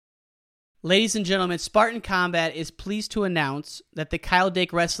Ladies and gentlemen, Spartan Combat is pleased to announce that the Kyle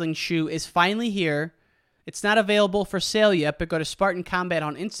Dake Wrestling shoe is finally here. It's not available for sale yet, but go to Spartan Combat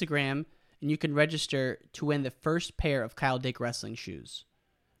on Instagram and you can register to win the first pair of Kyle Dake Wrestling shoes.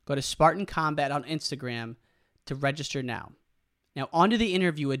 Go to Spartan Combat on Instagram to register now. Now, on to the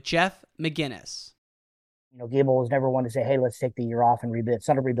interview with Jeff McGinnis. Gable was never one to say, hey, let's take the year off and rebuild. It's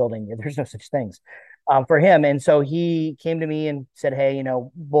not a rebuilding. There's no such things for him. And so he came to me and said, hey,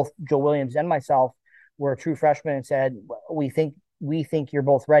 both Joe Williams and myself were true freshmen and said, we think you're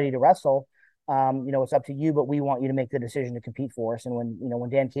both ready to wrestle. It's up to you, but we want you to make the decision to compete for us. And when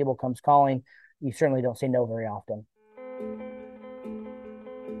Dan Cable comes calling, you certainly don't say no very often.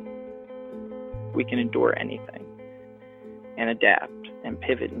 We can endure anything and adapt and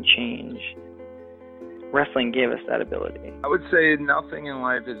pivot and change. Wrestling gave us that ability. I would say nothing in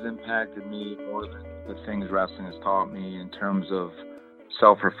life has impacted me more than the things wrestling has taught me in terms of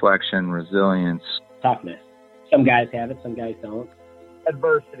self-reflection, resilience. Toughness. Some guys have it, some guys don't.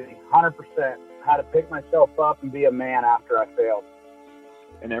 Adversity, 100%. How to pick myself up and be a man after I failed.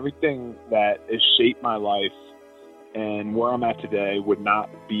 And everything that has shaped my life and where I'm at today would not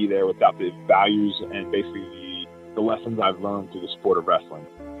be there without the values and basically the lessons I've learned through the sport of wrestling.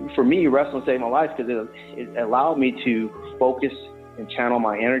 For me, wrestling saved my life because it allowed me to focus and channel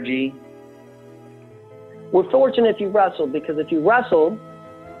my energy. We're fortunate if you wrestle, because if you wrestle,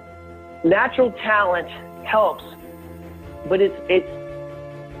 natural talent helps, but it's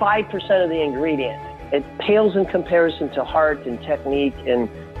 5% of the ingredient. It pales in comparison to heart and technique and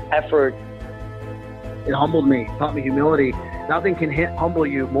effort. It humbled me, taught me humility. Nothing can humble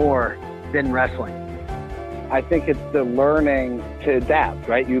you more than wrestling. I think it's the learning to adapt,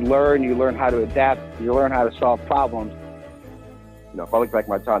 right? You learn how to adapt, you learn how to solve problems. If I look back at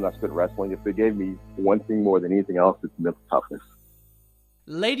my time I spent wrestling, if it gave me one thing more than anything else, it's mental toughness.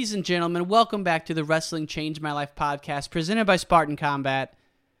 Ladies and gentlemen, welcome back to the Wrestling Changed My Life podcast presented by Spartan Combat.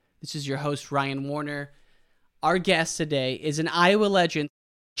 This is your host, Ryan Warner. Our guest today is an Iowa legend,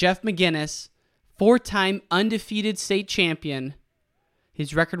 Jeff McGinnis, four-time undefeated state champion.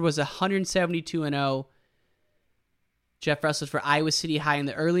 His record was 172-0. Jeff wrestled for Iowa City High in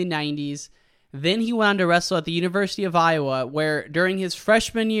the early 90s. Then he went on to wrestle at the University of Iowa, where during his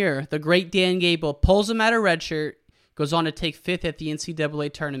freshman year, the great Dan Gable pulls him out of redshirt, goes on to take fifth at the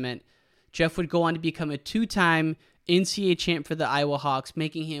NCAA tournament. Jeff would go on to become a two-time NCAA champ for the Iowa Hawks,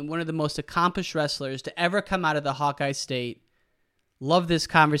 making him one of the most accomplished wrestlers to ever come out of the Hawkeye State. Love this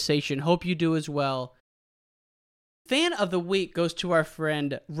conversation. Hope you do as well. Fan of the week goes to our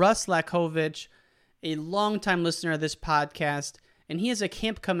friend Russ Lakovich, a longtime listener of this podcast, and he has a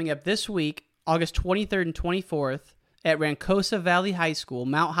camp coming up this week, August 23rd and 24th, at Rancosa Valley High School,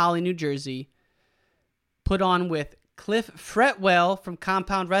 Mount Holly, New Jersey, put on with Cliff Fretwell from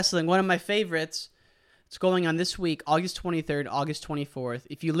Compound Wrestling, one of my favorites. It's going on this week, August 23rd, August 24th.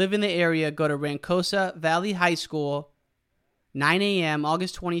 If you live in the area, go to Rancosa Valley High School, 9 a.m.,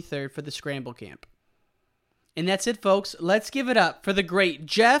 August 23rd, for the Scramble Camp. And that's it, folks. Let's give it up for the great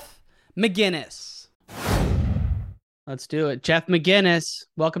Jeff McGinnis. Let's do it. Jeff McGinnis,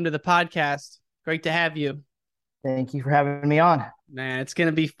 welcome to the podcast. Great to have you. Thank you for having me on. Man, it's going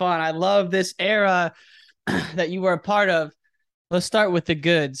to be fun. I love this era that you were a part of. Let's start with the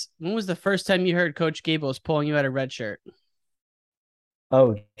goods. When was the first time you heard Coach Gable was pulling you out of red shirt?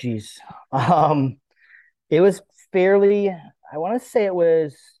 Oh, geez. It was fairly, I want to say it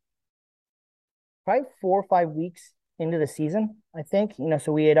was probably 4 or 5 weeks into the season, I think.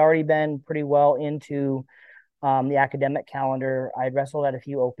 So we had already been pretty well into the academic calendar. I had wrestled at a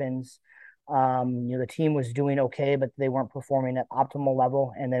few opens. The team was doing okay, but they weren't performing at optimal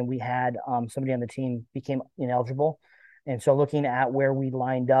level. And then we had somebody on the team became ineligible. And so looking at where we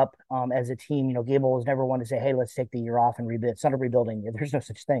lined up as a team, Gable was never one to say, hey, let's take the year off and rebuild. It's not a rebuilding. There's no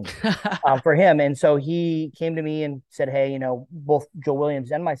such thing for him. And so he came to me and said, hey, both Joe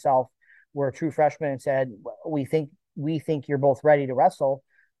Williams and myself were true freshmen and said, we think you're both ready to wrestle.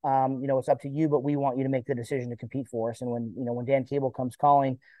 It's up to you, but we want you to make the decision to compete for us. And when Dan Cable comes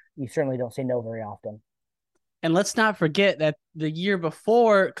calling, you certainly don't say no very often. And let's not forget that the year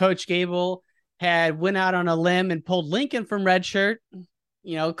before, Coach Gable had went out on a limb and pulled Lincoln from redshirt,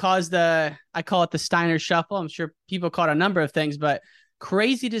 caused I call it the Steiner shuffle. I'm sure people call it a number of things, but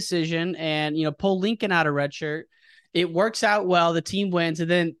crazy decision and, pull Lincoln out of redshirt. It works out well. The team wins. And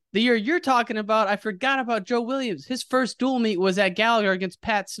then the year you're talking about, I forgot about Joe Williams. His first dual meet was at Gallagher against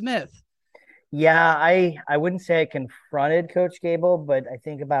Pat Smith. Yeah, I wouldn't say I confronted Coach Gable, but I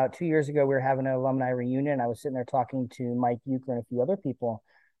think about 2 years ago, we were having an alumni reunion. I was sitting there talking to Mike Euchre and a few other people.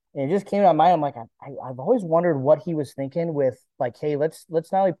 And it just came to my mind. I'm like, I've always wondered what he was thinking with like, hey, let's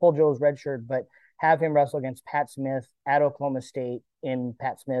not only pull Joe's red shirt, but have him wrestle against Pat Smith at Oklahoma State in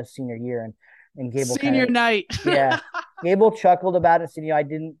Pat Smith's senior year. And Gable Senior night. yeah, Gable chuckled about it, said, I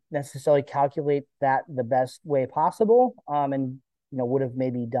didn't necessarily calculate that the best way possible, and would have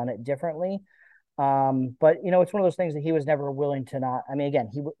maybe done it differently. But it's one of those things that he was never willing to not. I mean,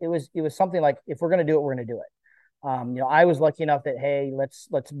 again, it was something like, if we're going to do it, we're going to do it. I was lucky enough that, hey, let's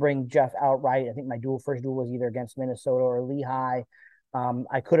bring Jeff outright. I think my first duel was either against Minnesota or Lehigh.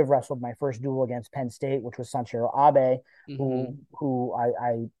 I could have wrestled my first duel against Penn State, which was Sanchiro Abe, who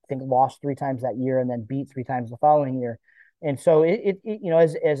I think lost 3 times that year and then beat 3 times the following year. And so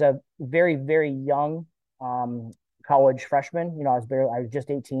as a very, very young college freshman, I was just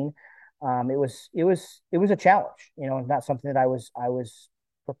 18. It was a challenge, not something that I was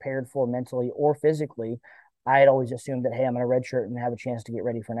prepared for mentally or physically. I had always assumed that, hey, I'm in a red shirt and have a chance to get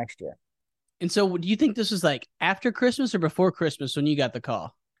ready for next year. And so do you think this was like after Christmas or before Christmas when you got the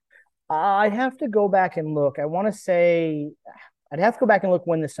call? I'd have to go back and look. I want to say I'd have to go back and look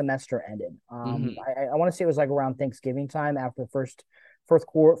when the semester ended. I want to say it was like around Thanksgiving time after the first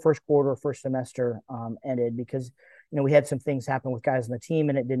quarter, first semester ended, because, we had some things happen with guys on the team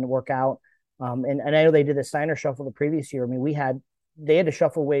and it didn't work out. And I know they did the Steiner shuffle the previous year. I mean, they had to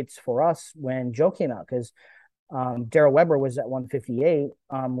shuffle weights for us when Joe came out, because Daryl Weber was at 158.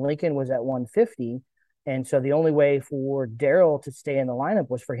 Lincoln was at 150. And so the only way for Daryl to stay in the lineup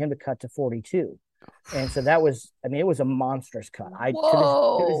was for him to cut to 42. And so that was, it was a monstrous cut.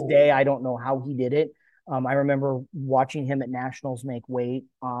 To this day, I don't know how he did it. I remember watching him at nationals make weight.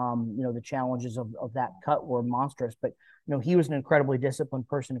 The challenges of that cut were monstrous, but, he was an incredibly disciplined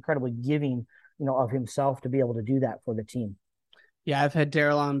person, incredibly giving, of himself to be able to do that for the team. Yeah, I've had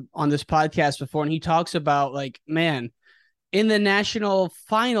Daryl on this podcast before, and he talks about, like, man, in the national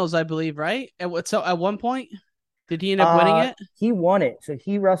finals, I believe, right? At one point, did he end up winning it? He won it. So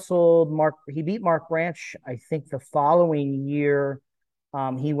he wrestled he beat Mark Branch. I think the following year,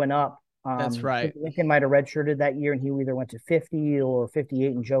 he went up. That's right. Lincoln might have redshirted that year, and he either went to 50 or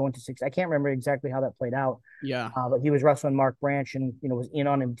 58, and Joe went to 60. I can't remember exactly how that played out. Yeah. But he was wrestling Mark Branch, and was in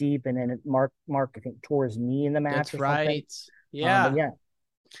on him deep, and then Mark I think tore his knee in the match. That's right. Yeah. Yeah.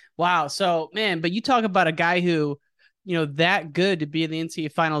 Wow. So, man, but you talk about a guy who, that good to be in the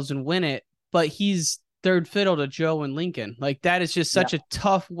NCAA finals and win it, but he's third fiddle to Joe and Lincoln. Like, that is just such a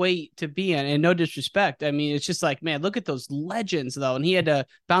tough weight to be in, and no disrespect. I mean, it's just like, man, look at those legends though. And he had to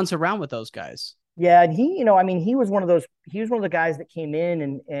bounce around with those guys. Yeah. And he was one of the guys that came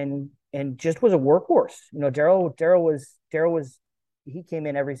in and just was a workhorse. Daryl was, he came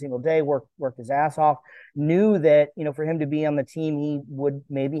in every single day, worked his ass off, knew that, for him to be on the team, he would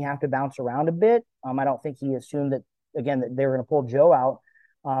maybe have to bounce around a bit. I don't think he assumed that, again, that they were going to pull Joe out.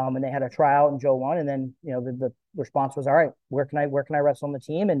 And they had a tryout and Joe won. And then, the response was, all right, where can I wrestle on the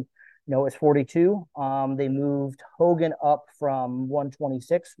team? And, it was 42. They moved Hogan up from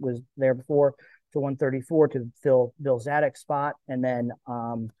 126, was there before, to 134 to fill Bill Zadek's spot. And then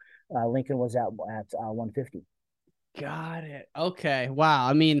Lincoln was at 150. Got it. Okay. Wow.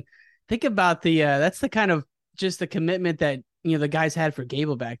 I mean, think about that's the kind of just the commitment that, the guys had for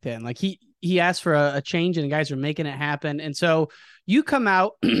Gable back then. Like he asked for a change and the guys were making it happen. And so you come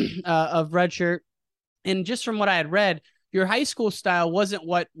out of redshirt, and just from what I had read, your high school style wasn't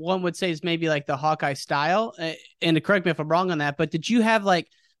what one would say is maybe like the Hawkeye style. And correct me if I'm wrong on that, but did you have like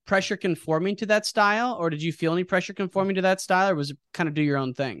pressure conforming to that style, or did you feel any pressure conforming to that style, or was it kind of do your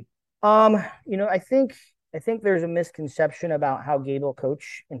own thing? I think there's a misconception about how Gable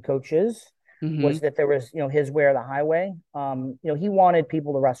coaches was that there was, his way or the highway. He wanted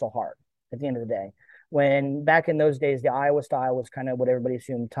people to wrestle hard at the end of the day. When back in those days, the Iowa style was kind of what everybody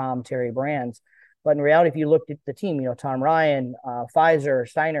assumed, Tom, Terry, Brands. But in reality, if you looked at the team, Tom Ryan,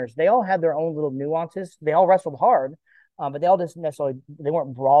 Pfizer, Steiners, they all had their own little nuances. They all wrestled hard, but they all just they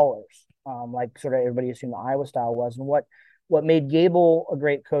weren't brawlers, like sort of everybody assumed the Iowa style was. And what made Gable a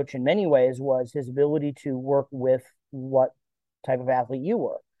great coach in many ways was his ability to work with what type of athlete you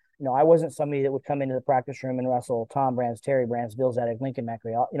were. I wasn't somebody that would come into the practice room and wrestle Tom Brands, Terry Brands, Bill Zadek, Lincoln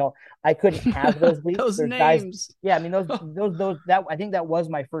McRae. I couldn't have those weeks. Those names. Guys, yeah, I mean, those that I think that was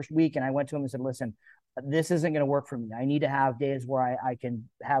my first week, and I went to him and said, "Listen, this isn't going to work for me. I need to have days where I can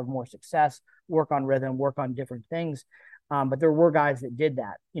have more success, work on rhythm, work on different things." But there were guys that did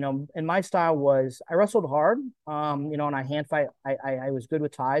that, and my style was I wrestled hard, and I hand fight. I was good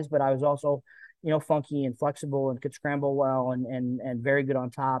with ties, but I was also, funky and flexible and could scramble well and very good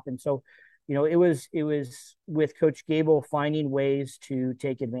on top. And so, it was with Coach Gable finding ways to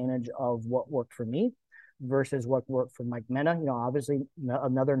take advantage of what worked for me. versus what worked for Mike Mena. Obviously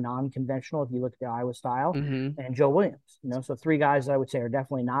another non-conventional if you look at the Iowa style, and Joe Williams. So three guys that I would say are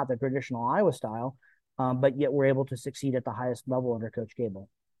definitely not the traditional Iowa style, but yet we're able to succeed at the highest level under Coach Gable.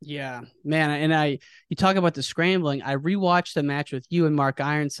 Yeah, man. And you talk about the scrambling. I rewatched the match with you and Mark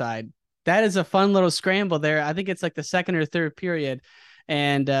Ironside. That is a fun little scramble there. I think it's like the second or third period.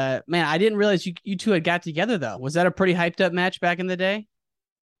 And man, I didn't realize you two had got together though. Was that a pretty hyped up match back in the day?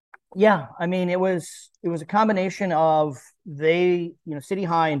 Yeah, I mean it was a combination of City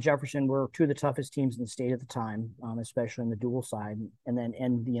High and Jefferson were two of the toughest teams in the state at the time, especially in the dual side, and then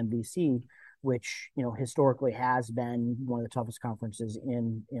the MVC, which historically has been one of the toughest conferences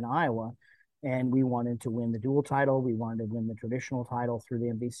in Iowa. And we wanted to win the dual title. We wanted to win the traditional title through the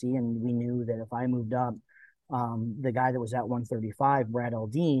MVC. And we knew that if I moved up, the guy that was at 135, Brad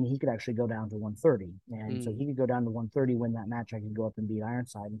Eldine, he could actually go down to 130. And so he could go down to 130, win that match. I could go up and beat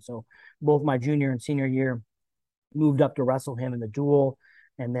Ironside. And so both my junior and senior year moved up to wrestle him in the dual.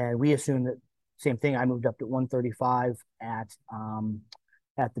 And then we assumed that same thing. I moved up to 135 at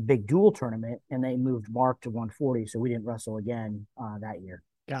the big dual tournament, and they moved Mark to 140. So we didn't wrestle again that year.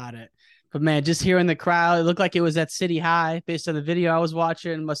 Got it. But man, just hearing the crowd, it looked like it was at City High based on the video I was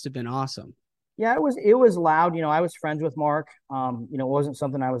watching. It must have been awesome. Yeah, it was loud. I was friends with Mark. It wasn't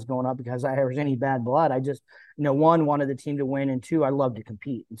something I was going up because there was any bad blood. I just, one, wanted the team to win, and two, I love to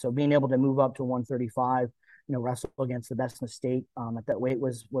compete. And so being able to move up to 135, wrestle against the best in the state at that weight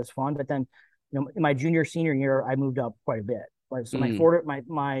was fun. But then, in my junior, senior year, I moved up quite a bit. So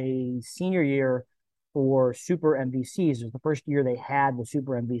my senior year for Super MVCs was the first year they had the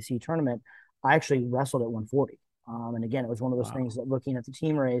Super MVC tournament. I actually wrestled at 140. And again, it was one of those things that looking at the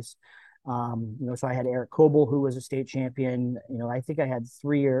team race, so I had Eric Coble, who was a state champion. I think I had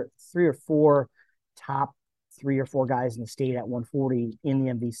three or four top 3 or 4 guys in the state at 140 in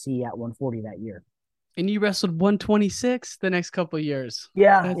the MVC at 140 that year. And you wrestled 126 the next couple of years.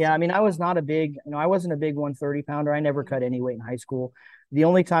 Yeah. I mean, I was not a big, I wasn't a big 130 pounder. I never cut any weight in high school. The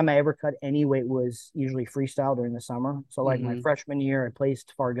only time I ever cut any weight was usually freestyle during the summer. So like my freshman year, I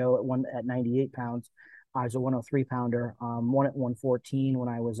placed Fargo at 98 pounds. I was a 103 pounder, won at 114 when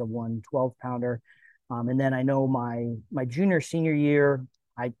I was a 112 pounder. And then I know my junior, senior year,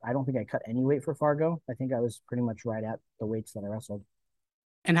 I don't think I cut any weight for Fargo. I think I was pretty much right at the weights that I wrestled.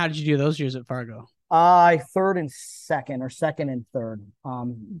 And how did you do those years at Fargo? Third and second, or second and third.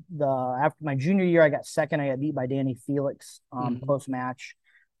 After my junior year, I got second. I got beat by Danny Felix post match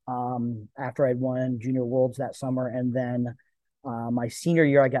after I'd won Junior Worlds that summer. And then my senior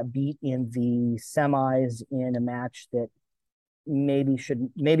year, I got beat in the semis in a match that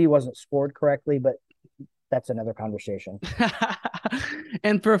maybe wasn't scored correctly, but that's another conversation.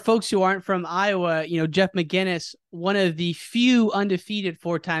 And for folks who aren't from Iowa, Jeff McGinnis, one of the few undefeated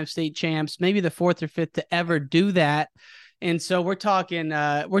 4-time state champs, maybe the 4th or 5th to ever do that. And so we're talking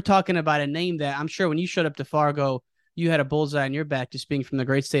about a name that I'm sure when you showed up to Fargo, you had a bullseye on your back, just being from the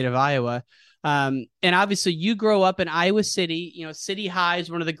great state of Iowa. And obviously you grow up in Iowa City. City High is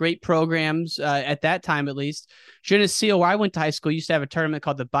one of the great programs at that time, at least. Geneseo, where I went to high school, used to have a tournament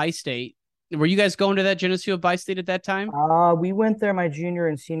called the Bi-State. Were you guys going to that Geneseo Bi-State at that time? We went there my junior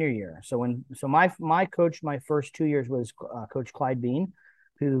and senior year. So my coach my first 2 years was Coach Clyde Bean,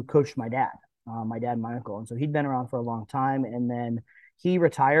 who coached my dad, and my uncle. And so he'd been around for a long time. And then he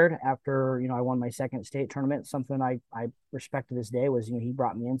retired after, I won my second state tournament. Something I respect to this day was, he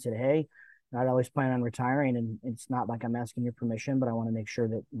brought me in and said, hey, I'd always plan on retiring, and it's not like I'm asking your permission, but I want to make sure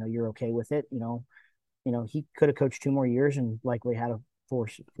that, you're okay with it. He could have coached 2 more years and likely had a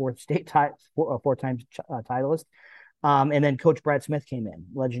four-time titleist. And then Coach Brad Smith came in,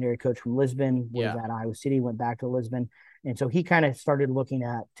 legendary coach from Lisbon, was at Iowa City, went back to Lisbon. And so he kind of started looking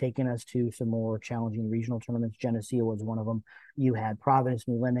at taking us to some more challenging regional tournaments. Geneseo was one of them. You had Providence,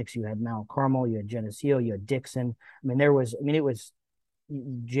 New Lenox, you had Mount Carmel, you had Geneseo, you had Dixon. It was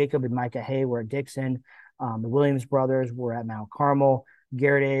Jacob and Micah Hay were at Dixon. The Williams brothers were at Mount Carmel.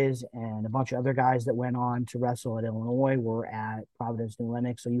 Gerdes and a bunch of other guys that went on to wrestle at Illinois were at Providence, New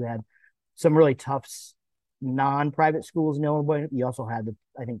Lenox. So you had some really tough non-private schools in Illinois. You also had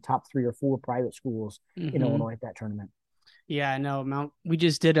I think top 3 or 4 private schools in Illinois at that tournament. Yeah, I know. We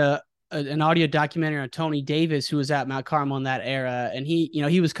just did an audio documentary on Tony Davis, who was at Mount Carmel in that era, and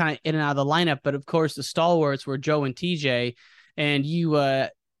he was kind of in and out of the lineup. But of course, the stalwarts were Joe and TJ, and you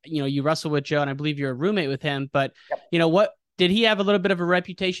wrestled with Joe, and I believe you're a roommate with him. But what? Did he have a little bit of a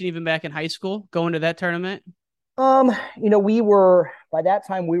reputation even back in high school going to that tournament? By that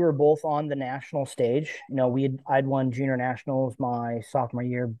time we were both on the national stage. I'd won junior nationals my sophomore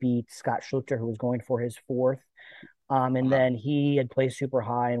year, beat Scott Schluchter, who was going for his 4th. And then he had placed super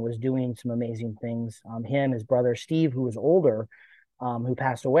high and was doing some amazing things. Him, his brother Steve, who was older, who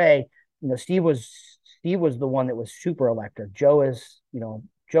passed away. Steve was the one that was super electric. Joe is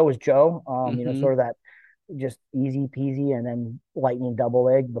Joe. Sort of that just easy peasy and then lightning double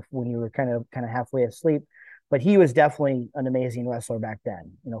leg before when you were kind of halfway asleep. But he was definitely an amazing wrestler back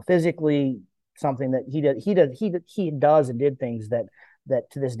then. Physically, something that he does and did things that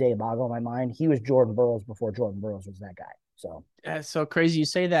to this day boggle my mind. He was Jordan Burroughs before Jordan Burroughs was that guy. So that's so crazy you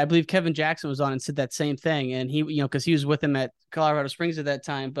say that. I believe Kevin Jackson was on and said that same thing, and he, because he was with him at Colorado Springs at that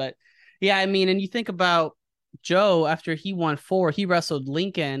time. But yeah, I mean, and you think about Joe, after he won 4, he wrestled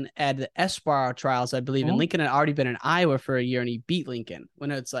Lincoln at the Esparro trials, I believe, and Lincoln had already been in Iowa for a year, and he beat Lincoln.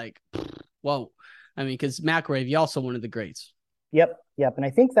 When it's like, whoa. I mean, because McRae, he also one of the greats. Yep. And I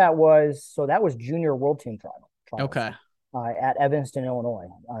think that was junior world team trials. Okay. At Evanston, Illinois,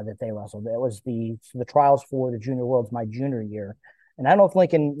 that they wrestled. It was the trials for the junior worlds my junior year. And I don't know if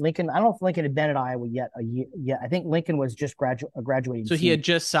Lincoln had been at Iowa yet. I think Lincoln was just graduating. So he had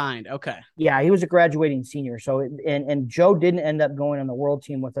just signed. Okay. Yeah, he was a graduating senior. So and Joe didn't end up going on the world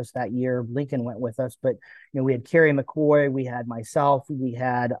team with us that year. Lincoln went with us, but we had Kerry McCoy, we had myself, we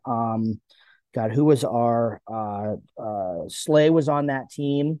had who was our Slay was on that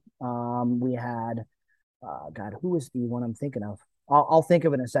team. We had who was the one I'm thinking of? I'll think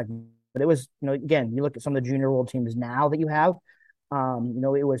of it in a second. But it was, again, you look at some of the junior world teams now that you have,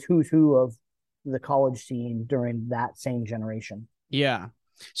 it was who's who of the college scene during that same generation. Yeah.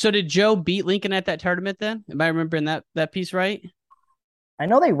 So did Joe beat Lincoln at that tournament then? Am I remembering that piece right? I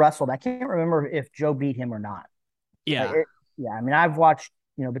know they wrestled. I can't remember if Joe beat him or not. Yeah. I mean, I've watched,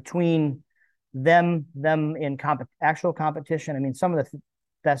 between them in actual competition. I mean, some of the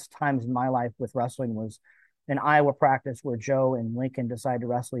best times in my life with wrestling was an Iowa practice where Joe and Lincoln decided to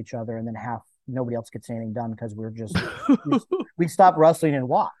wrestle each other, and then nobody else gets anything done because we stopped wrestling and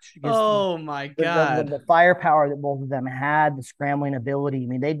watch. Oh my God. The firepower that both of them had, the scrambling ability. I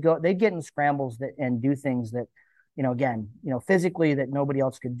mean, they'd get in scrambles and do things that, physically that nobody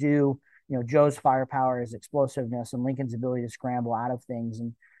else could do. Joe's firepower, his explosiveness, and Lincoln's ability to scramble out of things.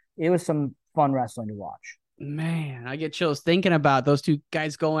 And it was some fun wrestling to watch. Man, I get chills thinking about those two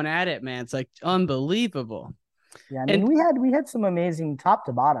guys going at it, man. It's like unbelievable. Yeah, I mean, we had some amazing top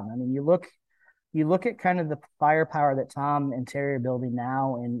to bottom. I mean, you look at kind of the firepower that Tom and Terry are building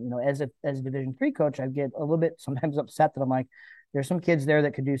now, and as a Division III coach, I get a little bit sometimes upset that I'm like, there's some kids there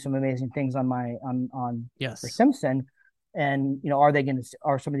that could do some amazing things on yes for Simpson, and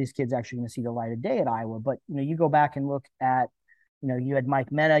are some of these kids actually going to see the light of day at Iowa? But you go back and look at, you had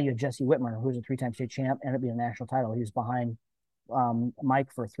Mike Mena, you had Jesse Whitmer, who was a 3-time state champ, ended up being a national title. He was behind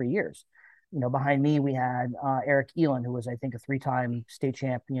Mike for 3 years. Behind me, we had Eric Eland, who was, I think, a 3-time state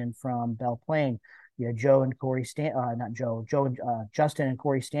champion from Belle Plaine. You had Joe and Corey Justin and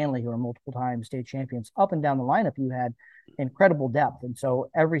Corey Stanley, who are multiple-time state champions. Up and down the lineup, you had incredible depth. And so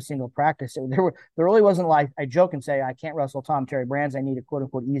every single practice, there really wasn't like, I joke and say, I can't wrestle Tom Terry Brands. I need a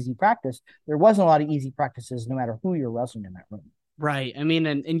quote-unquote easy practice. There wasn't a lot of easy practices no matter who you're wrestling in that room. Right. I mean,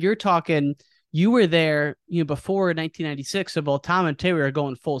 and you're talking, you were there, before 1996. So both Tom and Terry are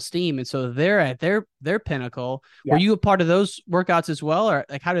going full steam. And so they're at their pinnacle. Yeah. Were you a part of those workouts as well? Or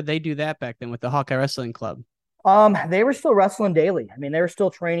like, how did they do that back then with the Hawkeye Wrestling Club? They were still wrestling daily. I mean, they were still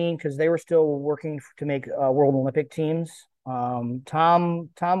training because they were still working to make World Olympic teams. Tom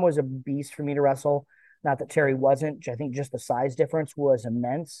was a beast for me to wrestle. Not that Terry wasn't. I think just the size difference was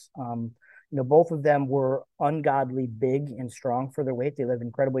immense. Both of them were ungodly big and strong for their weight. They live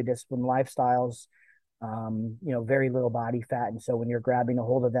incredibly disciplined lifestyles, very little body fat. And so when you're grabbing a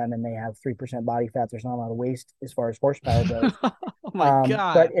hold of them and they have 3% body fat, there's not a lot of waste as far as horsepower goes. Oh my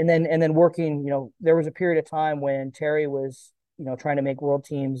God. But, and then working, there was a period of time when Terry was, trying to make world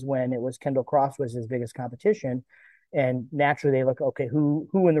teams when it was Kendall Cross was his biggest competition. And naturally they look, okay, who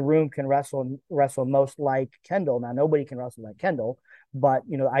in the room can wrestle most like Kendall? Now, nobody can wrestle like Kendall, but,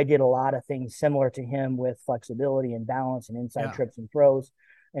 I did a lot of things similar to him with flexibility and balance and inside trips and throws.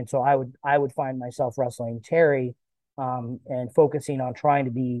 And so I would find myself wrestling Terry and focusing on trying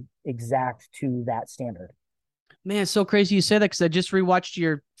to be exact to that standard. Man, it's so crazy you say that because I just rewatched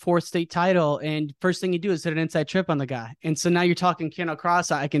your 4th state title, and first thing you do is hit an inside trip on the guy. And so now you're talking Kendall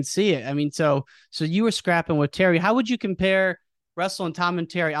Cross. I can see it. I mean, so you were scrapping with Terry. How would you compare wrestling Tom and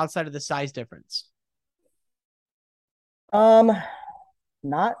Terry outside of the size difference? Just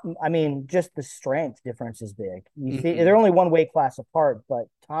the strength difference is big. They're only one weight class apart, but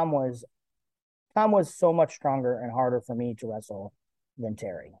Tom was so much stronger and harder for me to wrestle than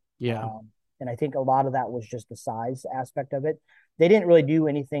Terry. Yeah. And I think a lot of that was just the size aspect of it. They didn't really do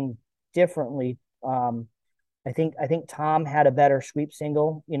anything differently. I think Tom had a better sweep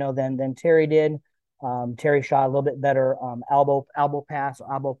single, than Terry did. Terry shot a little bit better elbow pass,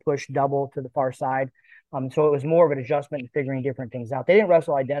 elbow push double to the far side. So it was more of an adjustment and figuring different things out. They didn't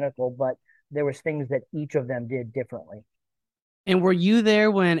wrestle identical, but there was things that each of them did differently. And were you there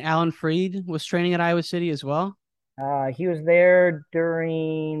when Alan Freed was training at Iowa City as well? He was there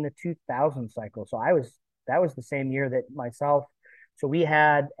during the 2000 cycle, so that was the same year that myself. So we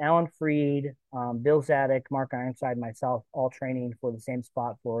had Alan Freed, Bill Zadek, Mark Ironside, myself, all training for the same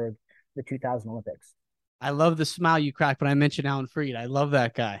spot for the 2000 Olympics. I love the smile you crack when I mention Alan Freed. I love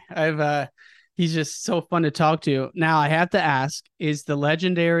that guy. He's just so fun to talk to. Now I have to ask: is the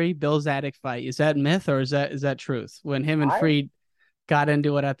legendary Bill Zadek fight, is that myth or is that truth? When him and Freed got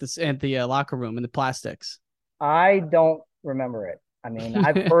into it at the locker room in the plastics. I don't remember it. I mean,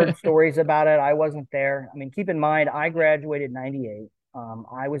 I've heard stories about it. I wasn't there. I mean, keep in mind, I graduated in '98.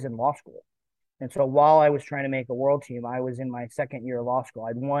 I was in law school. And so while I was trying to make a world team, I was in my second year of law school.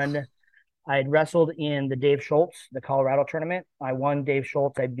 I had wrestled in the Dave Schultz, the Colorado tournament. I won Dave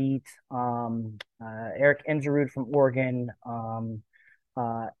Schultz. I beat Eric Enzerud from Oregon,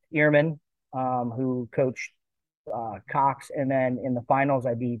 Ehrman, who coached Cox. And then in the finals,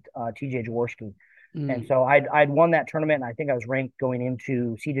 I beat TJ Jaworski. And so I'd won that tournament, and I think I was ranked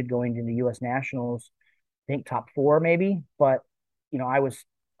seeded going into U.S. Nationals, I think top 4 maybe. But I was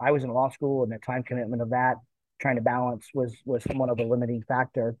in law school, and the time commitment of that, trying to balance, was somewhat of a limiting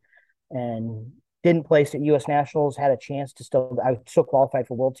factor, and didn't place at U.S. Nationals. Had a chance to I was still qualified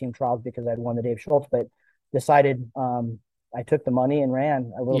for World Team trials because I'd won the Dave Schultz, but decided I took the money and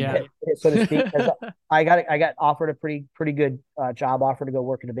ran a little bit, so to speak. I got offered a pretty good job offer to go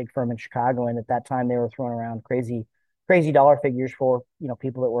work at a big firm in Chicago, and at that time they were throwing around crazy dollar figures for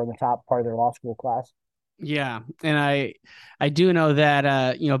people that were in the top part of their law school class. Yeah, and I do know that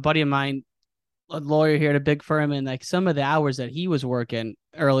a buddy of mine, a lawyer here at a big firm, and like some of the hours that he was working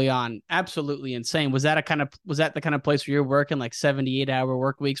early on, absolutely insane. Was that the kind of place where you're working like 78-hour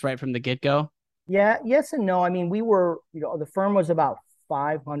work weeks right from the get-go? Yeah, yes and no. I mean, we were, the firm was about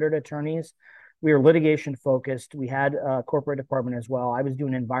 500 attorneys. We were litigation focused. We had a corporate department as well. I was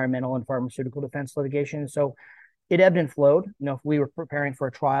doing environmental and pharmaceutical defense litigation. So it ebbed and flowed. If we were preparing for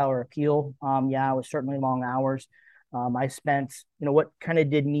a trial or appeal, it was certainly long hours. I spent, what kind of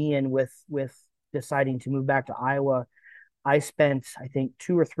did me in with deciding to move back to Iowa. I spent, I think,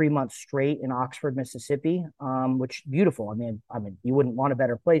 2 or 3 months straight in Oxford, Mississippi, which beautiful. I mean, you wouldn't want a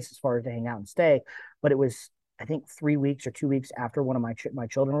better place as far as to hang out and stay, but it was, I think, 3 weeks or 2 weeks after one of my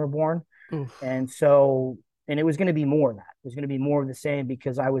children were born. Oof. And it was going to be more of that. It was going to be more of the same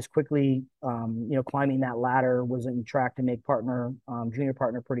because I was quickly, climbing that ladder, was in track to make junior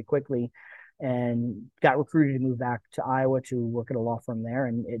partner pretty quickly, and got recruited to move back to Iowa to work at a law firm there.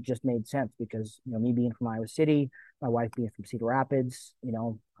 And it just made sense because, me being from Iowa City, my wife being from Cedar Rapids,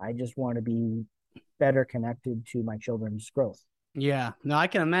 I just want to be better connected to my children's growth. Yeah, no, I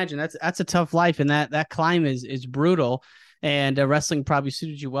can imagine that's a tough life, and that climb is brutal, and wrestling probably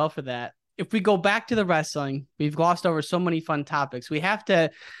suited you well for that. If we go back to the wrestling, we've glossed over so many fun topics.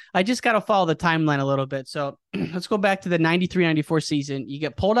 I just got to follow the timeline a little bit. So let's go back to the 93-94 season. You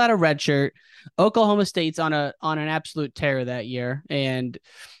get pulled out of redshirt. Oklahoma State's on an absolute tear that year. And,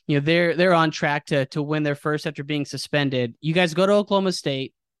 they're on track to win their first after being suspended. You guys go to Oklahoma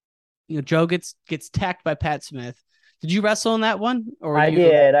State. Joe gets tacked by Pat Smith. Did you wrestle in that one? I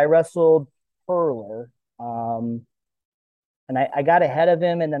did. I wrestled Perler. And I got ahead of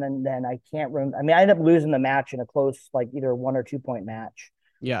him, and then I can't remember. I mean, I ended up losing the match in a close, like either 1 or 2 point match.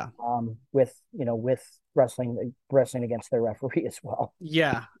 Yeah. With wrestling against their referee as well.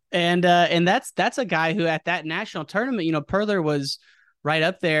 Yeah, and that's a guy who at that national tournament, Perler was right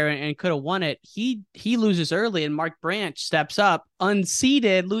up there and could have won it. He loses early, and Mark Branch steps up,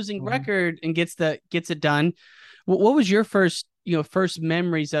 unseeded, losing record, and gets it done. What was your first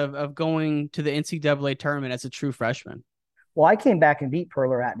memories of going to the NCAA tournament as a true freshman? Well, I came back and beat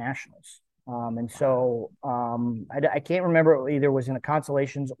Perler at nationals. And so I can't remember, either was in the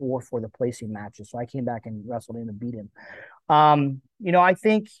consolations or for the placing matches. So I came back and wrestled him and beat him. I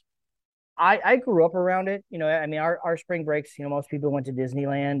think I grew up around it. I mean, our spring breaks, most people went to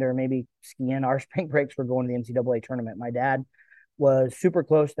Disneyland or maybe skiing. Our spring breaks were going to the NCAA tournament. My dad was super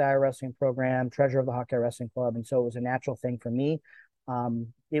close to the Iowa wrestling program, treasurer of the Hawkeye Wrestling Club. And so it was a natural thing for me.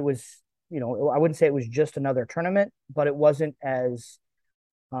 It was, I wouldn't say it was just another tournament, but it wasn't as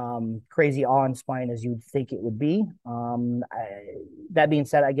crazy awe-inspiring as you'd think it would be. That being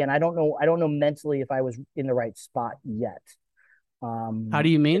said, again, I don't know mentally if I was in the right spot yet. How do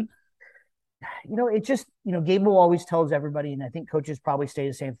you mean? It just, Gable always tells everybody, and I think coaches probably say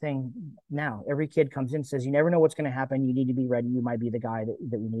the same thing now. Every kid comes in and says, you never know what's going to happen. You need to be ready. You might be the guy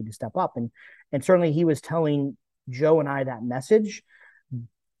that we need to step up. And certainly he was telling Joe and I that message,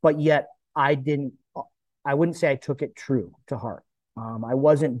 but yet I wouldn't say I took it true to heart. I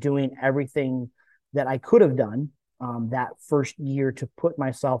wasn't doing everything that I could have done that first year to put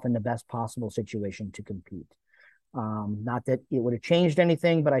myself in the best possible situation to compete. Not that it would have changed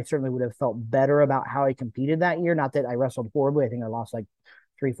anything, but I certainly would have felt better about how I competed that year. Not that I wrestled horribly. I think I lost like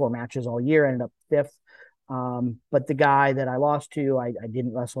 3-4 matches all year, ended up 5th. But the guy that I lost to, I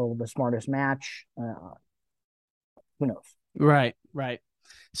didn't wrestle the smartest match. Who knows? Right.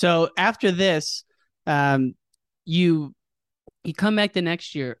 So after this, you come back the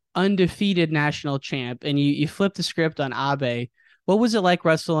next year, undefeated national champ, and you flip the script on Abe. What was it like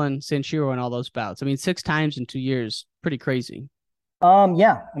wrestling Sanshiro in all those bouts? I mean, 6 times in 2 years, pretty crazy.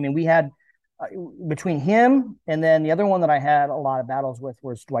 Yeah. I mean, we had between him and then the other one that I had a lot of battles with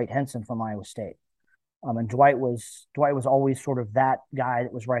was Dwight Henson from Iowa State. And Dwight was always sort of that guy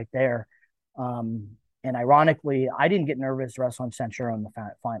that was right there. And ironically, I didn't get nervous wrestling Sanshiro in the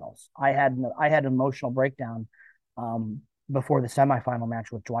finals. I had an emotional breakdown before the semifinal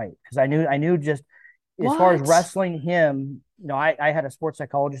match with Dwight because I knew just as far as wrestling him, I had a sports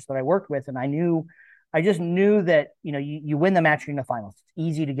psychologist that I worked with, and I just knew that, you win the match, you're in the finals. It's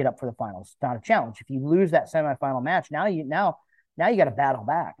easy to get up for the finals. It's not a challenge. If you lose that semifinal match, now you got to battle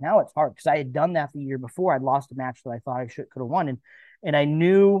back. Now it's hard because I had done that the year before. I'd lost a match that I thought I could have won. And I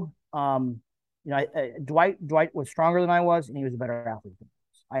knew, Dwight was stronger than I was, and he was a better athlete than I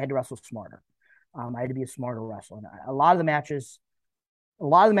was. I had to wrestle smarter. I had to be a smarter wrestler. And a lot of the matches,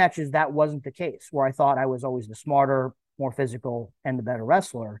 that wasn't the case, where I thought I was always the smarter, more physical, and the better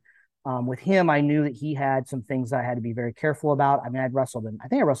wrestler. With him, I knew that he had some things I had to be very careful about. I mean, I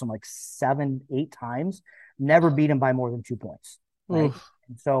think I wrestled him like 7-8 times, never beat him by more than 2 points. Right?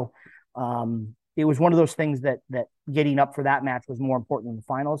 And so it was one of those things that getting up for that match was more important than the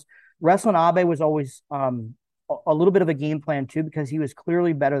finals. Wrestling Abe was always a little bit of a game plan too, because he was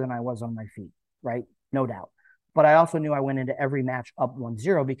clearly better than I was on my feet, right? No doubt. But I also knew I went into every match up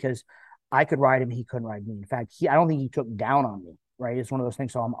 1-0 because I could ride him, he couldn't ride me. In fact, I don't think he took down on me, right? It's one of those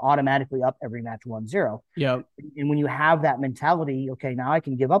things. So I'm automatically up every match 1-0. Yeah. And when you have that mentality, okay, now I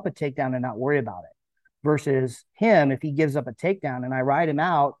can give up a takedown and not worry about it. Versus him, if he gives up a takedown and I ride him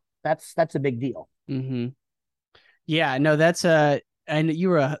out, that's a big deal. Mm-hmm. Yeah, no, and it's a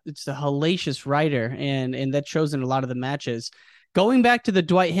hellacious rider, and that shows in a lot of the matches. Going back to the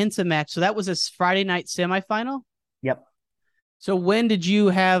Dwight Henson match, so that was a Friday night semifinal? Yep. So when did you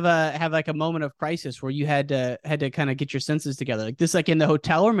have like a moment of crisis where you had to kind of get your senses together? Like this, like in the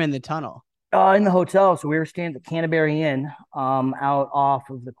hotel or in the tunnel? In the hotel. So we were staying at the Canterbury Inn out off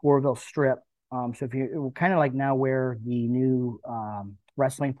of the Coralville Strip. So if you kind of like now where the new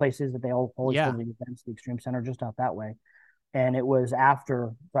wrestling places that they always hold the events, the Extreme Center, just out that way. And it was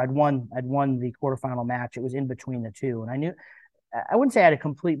after, so I'd won the quarterfinal match. It was in between the two. And I wouldn't say I had a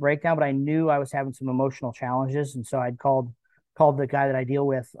complete breakdown, but I knew I was having some emotional challenges. And so I'd called the guy that I deal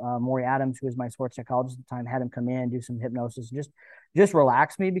with, Maury Adams, who was my sports psychologist at the time, had him come in, do some hypnosis, and just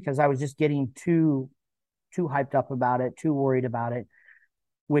relax me because I was just getting too hyped up about it, too worried about it,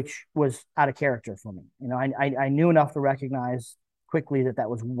 which was out of character for me. I knew enough to recognize quickly that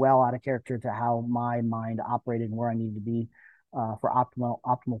was well out of character to how my mind operated and where I needed to be for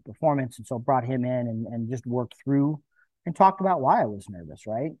optimal performance. And so brought him in and just worked through and talked about why I was nervous,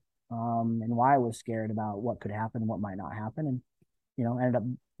 right? And why I was scared about what could happen and what might not happen. And, ended up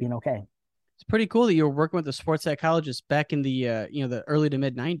being okay. It's pretty cool that you were working with a sports psychologist back in the, the early to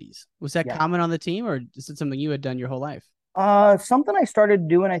mid 90s. Was that common on the team, or is it something you had done your whole life? Something I started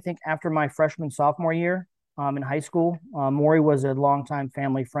doing, I think, after my sophomore year in high school. Maury was a longtime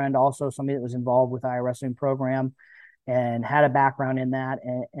family friend, also somebody that was involved with the Iowa wrestling program and had a background in that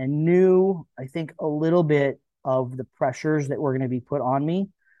and knew, I think, a little bit of the pressures that were going to be put on me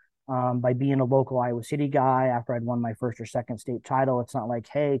by being a local Iowa City guy after I'd won my first or second state title. It's not like,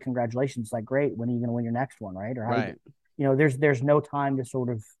 hey, congratulations. It's like, great. When are you going to win your next one? Right. Or right. There's no time to sort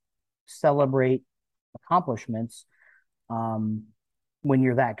of celebrate accomplishments when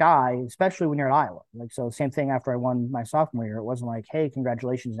you're that guy, especially when you're at Iowa. Like, so same thing after I won my sophomore year. It wasn't like, hey,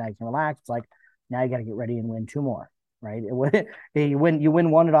 congratulations. Now you can relax. It's like, now you got to get ready and win 2 more. Right. You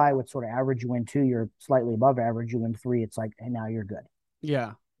win 1 at Iowa, it's sort of average. You win 2, you're slightly above average. You win 3, it's like, hey, now you're good.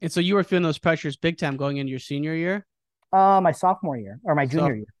 Yeah. And so you were feeling those pressures big time going into your senior year? My sophomore year or my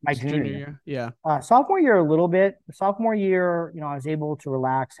junior year. My junior year. Yeah. Sophomore year, a little bit. Sophomore year, I was able to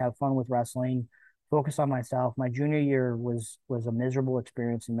relax, have fun with wrestling, focus on myself. My junior year was a miserable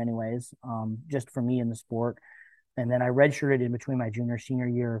experience in many ways, just for me in the sport. And then I redshirted in between my junior senior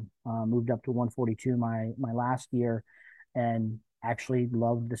year, moved up to 142 my last year, and actually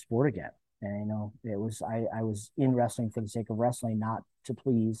loved the sport again. And it was I was in wrestling for the sake of wrestling, not to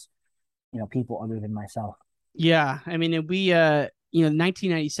please people other than myself. Yeah, I mean, we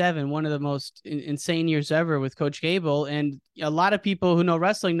 1997, one of the most insane years ever with Coach Gable, and a lot of people who know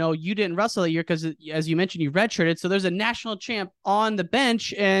wrestling know you didn't wrestle that year because, as you mentioned, you redshirted. So there's a national champ on the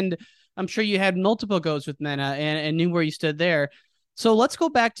bench, and I'm sure you had multiple goes with Mena and knew where you stood there. So let's go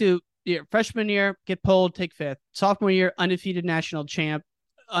back to your freshman year, get pulled, take fifth. Sophomore year, undefeated national champ,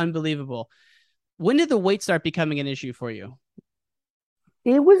 unbelievable. When did the weight start becoming an issue for you?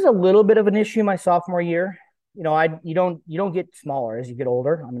 It was a little bit of an issue my sophomore year. You don't get smaller as you get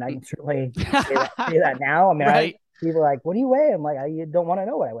older. I mean, I can certainly say that now. I mean, right. People are like, "What do you weigh?" I'm like, "I don't want to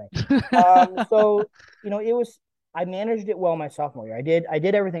know what I weigh." So I managed it well my sophomore year. I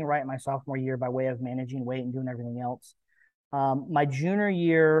did everything right my sophomore year by way of managing weight and doing everything else. My junior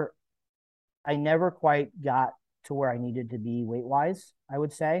year, I never quite got to where I needed to be weight wise, I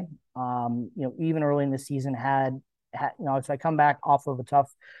would say. Even early in the season so I come back off of a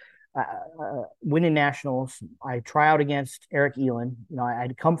tough winning nationals. I try out against Eric Elin.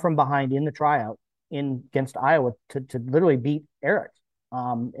 I'd come from behind in the tryout against Iowa to literally beat Eric.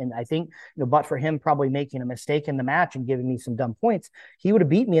 And I think, but for him probably making a mistake in the match and giving me some dumb points, he would have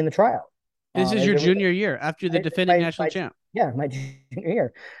beat me in the tryout. This is your junior year after the defending national champ. Yeah, my junior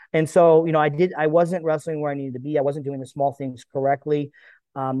year. And so, I wasn't wrestling where I needed to be. I wasn't doing the small things correctly.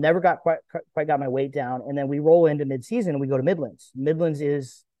 Never got quite got my weight down. And then we roll into midseason and we go to Midlands. Midlands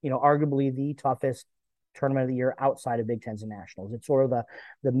is, arguably the toughest tournament of the year outside of Big Tens and Nationals. It's sort of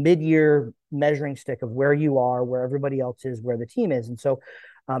the mid-year measuring stick of where you are, where everybody else is, where the team is. And so,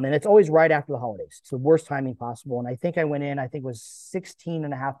 and it's always right after the holidays. It's the worst timing possible. And I think I went in, I think it was 16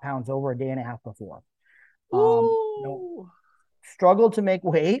 and a half pounds over a day and a half before. Struggled to make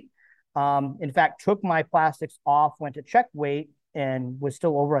weight. In fact, took my plastics off, went to check weight and was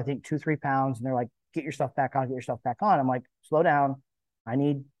still over, I think 2-3 pounds. And they're like, get your stuff back on, get your stuff back on. I'm like, slow down. I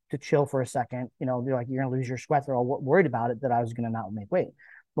need to chill for a second. They're like, you're going to lose your sweat. They're all worried about it, that I was going to not make weight.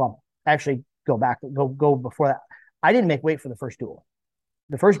 Well, actually go before that. I didn't make weight for the first duel.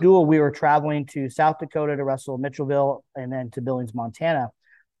 The first duel, we were traveling to South Dakota to wrestle Mitchellville and then to Billings, Montana.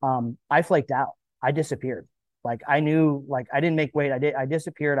 I flaked out. I disappeared. Like I knew, like I didn't make weight. I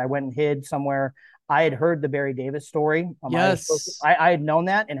disappeared. I went and hid somewhere. I had heard the Barry Davis story. Yes. I had known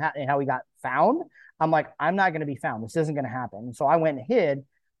that and how he got found. I'm like, I'm not going to be found. This isn't going to happen. And so I went and hid.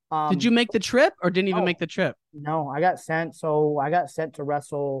 Did you make the trip or didn't even make the trip? No, I got sent. So I got sent to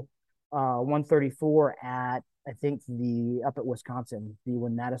wrestle 134 at, I think up at Wisconsin,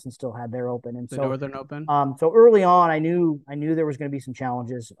 when Madison still had their open. And the Northern Open. So early on, I knew there was going to be some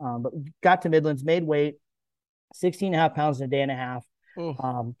challenges, but got to Midlands, made weight, 16 and a half pounds in a day and a half.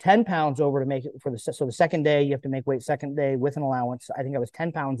 10 pounds over to make it for the second day. You have to make weight second day with an allowance. I think I was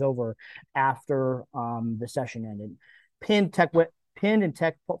 10 pounds over after the session ended. Pinned and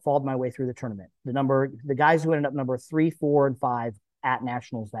tech followed my way through the tournament. The guys who ended up number 3, 4, and 5 at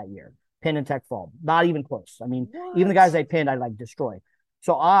nationals that year, pinned and tech followed. Not even close. I mean, even the guys I pinned, I like destroyed.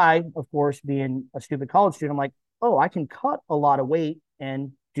 So I, of course, being a stupid college student, I'm like, oh, I can cut a lot of weight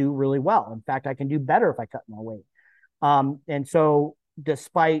and do really well. In fact, I can do better if I cut more weight. And so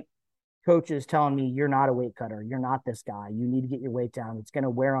despite coaches telling me, you're not a weight cutter, you're not this guy, you need to get your weight down, it's going to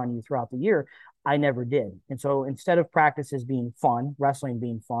wear on you throughout the year, I never did. And so instead of practices being fun, wrestling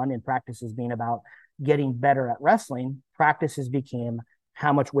being fun, and practices being about getting better at wrestling, practices became,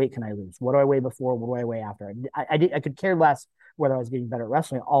 how much weight can I lose? What do I weigh before? What do I weigh after? I could care less whether I was getting better at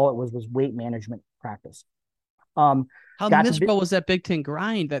wrestling. All it was weight management practice. How miserable was that Big Ten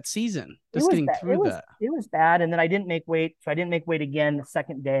grind that season? Just getting through that. It was bad. And then I didn't make weight. So I didn't make weight again the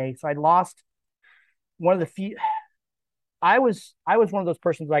second day. So I lost one of the few. I was one of those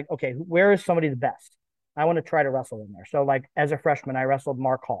persons like, okay, where is somebody the best? I want to try to wrestle in there. So like as a freshman, I wrestled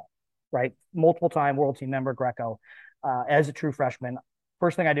Mark Hall, right? Multiple time world team member, Greco. As a true freshman,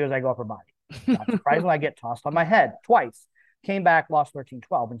 first thing I do is I go upper body. Not surprisingly, I get tossed on my head twice. Came back, lost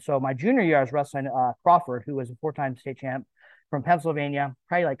 13-12. And so my junior year, I was wrestling Crawford, who was a 4-time state champ from Pennsylvania,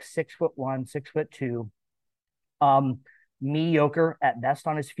 probably like 6'1", 6'2". Mediocre at best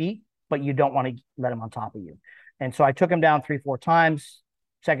on his feet, but you don't want to let him on top of you. And so I took him down 3-4 times.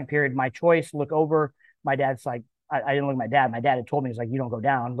 Second period, my choice, look over. My dad's like, I didn't look at my dad. My dad had told me, he's like, you don't go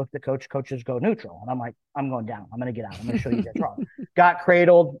down. Look at the coach. Coaches go neutral. And I'm like, I'm going down. I'm going to get out. I'm going to show you guys wrong. Got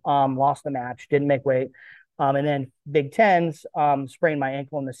cradled, lost the match, didn't make weight. And then Big Tens, sprained my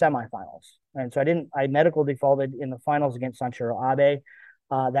ankle in the semifinals. And so I medical defaulted in the finals against Sanchiro Abe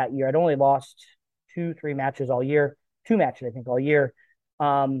that year. I'd only lost 2-3 matches all year, 2 matches, I think, all year.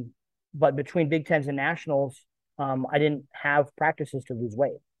 But between Big Tens and Nationals, I didn't have practices to lose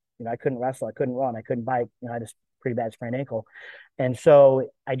weight. I couldn't wrestle, I couldn't run, I couldn't bike. I had a pretty bad sprained ankle. And so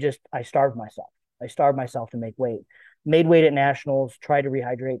I starved myself. I starved myself to make weight. Made weight at Nationals, tried to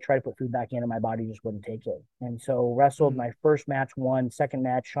rehydrate, tried to put food back in, and my body just wouldn't take it. And so wrestled my first match, won. Second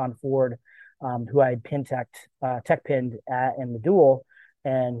match, Sean Ford, who I had tech pinned in the duel.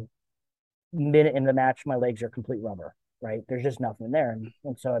 And minute in the match, my legs are complete rubber, right? There's just nothing there.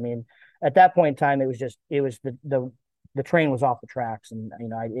 And so, I mean, at that point in time, it was the train was off the tracks, and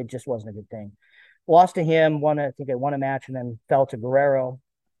it just wasn't a good thing. Lost to him. I think I won a match, and then fell to Guerrero.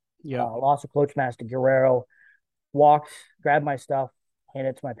 Yeah, lost a cloche match to Guerrero. Walked, grabbed my stuff, handed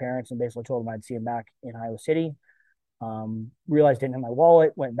it to my parents, and basically told them I'd see him back in Iowa City. Realized I didn't have my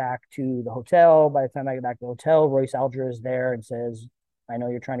wallet. Went back to the hotel. By the time I get back to the hotel, Royce Alger is there and says, "I know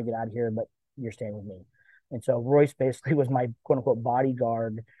you're trying to get out of here, but you're staying with me." And so Royce basically was my quote unquote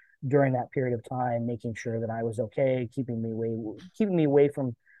bodyguard during that period of time, making sure that I was okay, keeping me away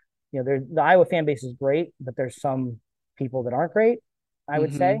from, the Iowa fan base is great, but there's some people that aren't great, I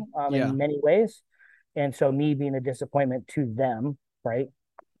would say, in many ways. And so me being a disappointment to them, right,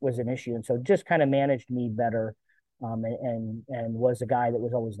 was an issue. And so just kind of managed me better, and was a guy that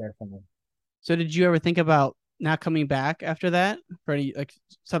was always there for me. So did you ever think about not coming back after that for any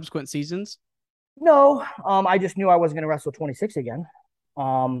subsequent seasons? No, I just knew I wasn't going to wrestle 26 again.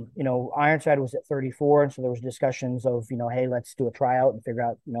 Ironside was at 34, and so there was discussions of, hey, let's do a tryout and figure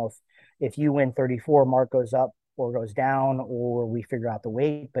out, if you win 34, Mark goes up or goes down, or we figure out the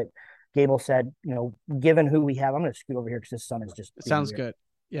weight. But Gable said, given who we have, I'm going to scoot over here because this sun is just sounds weird. Good.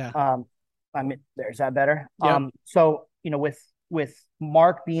 Yeah. There's that better. Yep. So, with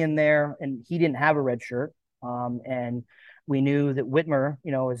Mark being there, and he didn't have a red shirt, and we knew that Whitmer,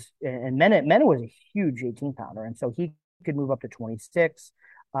 and Mena was a huge 18-pounder, and so he could move up to 26.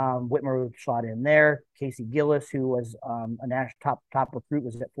 Whitmer slot in there. Casey Gillis, who was a national top recruit,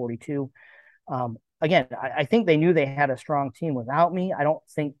 was at 42. Again, I think they knew they had a strong team without me. I don't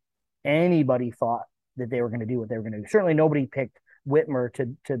think anybody thought that they were going to do what they were going to do. Certainly nobody picked Whitmer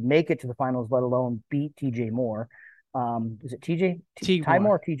to make it to the finals, let alone beat TJ Moore. Is it TJ? Ty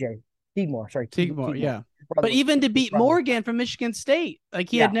Moore or TJ? Teague Moore, sorry. Teague Moore, yeah. But even to beat Morgan from Michigan State,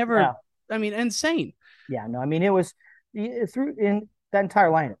 he had never, insane. Yeah, no, it was through in that entire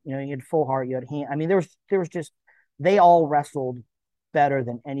lineup. You had Full Heart, you had there was just, they all wrestled better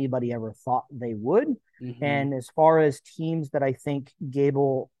than anybody ever thought they would. Mm-hmm. And as far as teams that I think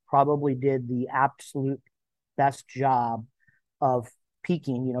Gable probably did the absolute best job of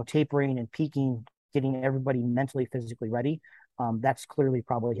peaking, tapering and peaking, getting everybody mentally, physically ready. That's clearly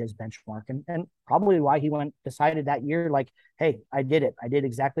probably his benchmark, and probably why he decided that year, hey, I did it. I did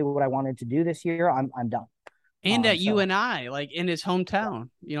exactly what I wanted to do this year. I'm done. And at UNI, in his hometown,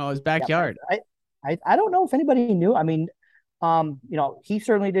 his backyard. I don't know if anybody knew. He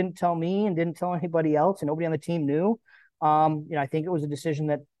certainly didn't tell me and didn't tell anybody else, and nobody on the team knew. I think it was a decision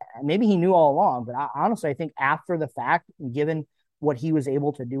that maybe he knew all along, but honestly, I think after the fact, given what he was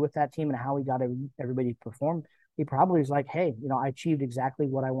able to do with that team and how he got everybody to perform, he probably was like, hey, I achieved exactly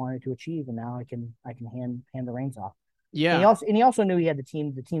what I wanted to achieve, and now I can hand the reins off. Yeah. And he also knew he had the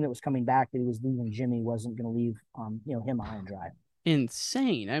team that was coming back, that he was leaving Jimmy wasn't going to leave him high and dry.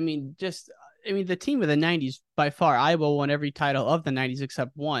 Insane. The team of the 90s, by far, Iowa won every title of the 90s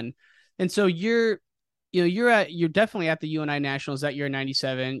except one. And so you're definitely at the UNI Nationals that year in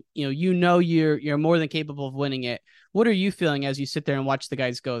 97. You're more than capable of winning it. What are you feeling as you sit there and watch the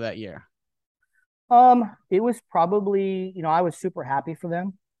guys go that year? It was probably, I was super happy for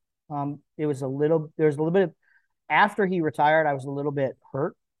them. There was a little bit of, after he retired, I was a little bit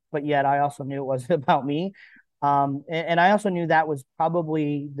hurt, but yet I also knew it wasn't about me. And I also knew that was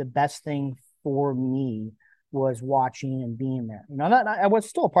probably the best thing for me, was watching and being there. I was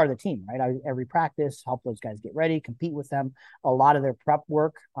still a part of the team, right? Every practice, help those guys get ready, compete with them. A lot of their prep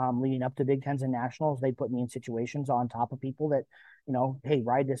work leading up to Big Tens and Nationals, they put me in situations on top of people that, hey,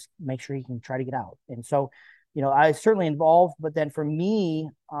 ride this, make sure you can try to get out. And so, I was certainly involved, but then for me,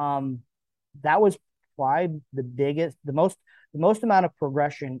 that was probably the most amount of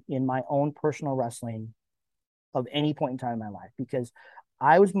progression in my own personal wrestling of any point in time in my life, because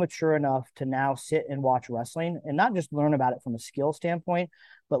I was mature enough to now sit and watch wrestling and not just learn about it from a skill standpoint,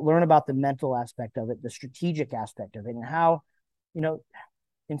 but learn about the mental aspect of it, the strategic aspect of it, and how,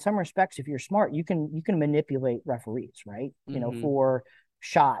 in some respects, if you're smart, you can manipulate referees, right? For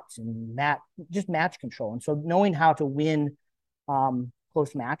shots and just match control. And so knowing how to win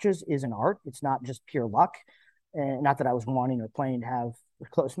close matches is an art. It's not just pure luck. And not that I was wanting or planning to have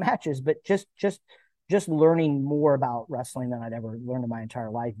close matches, but just learning more about wrestling than I'd ever learned in my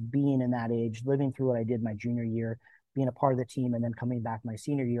entire life, being in that age, living through what I did my junior year, being a part of the team, and then coming back my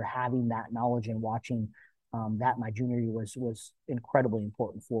senior year, having that knowledge and watching that my junior year was incredibly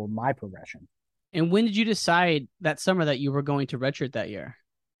important for my progression. And when did you decide that summer that you were going to redshirt that year?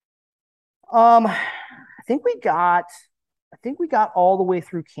 I think we got all the way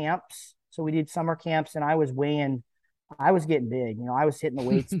through camps. So we did summer camps, and I was getting big. You know, I was hitting the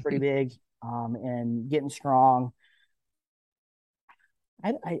weights pretty big, and getting strong.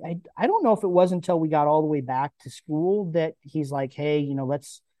 I don't know if it was until we got all the way back to school that he's like, hey, you know,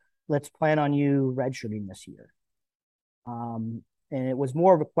 let's plan on you redshirting this year. And it was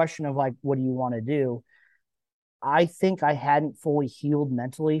more of a question of like, what do you want to do? I think I hadn't fully healed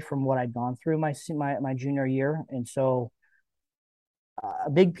mentally from what I'd gone through my junior year, and so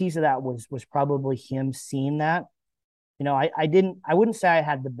a big piece of that was probably him seeing that. You know, I wouldn't say I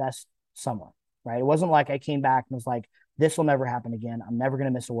had the best summer, right? It wasn't like I came back and was like, this will never happen again. I'm never going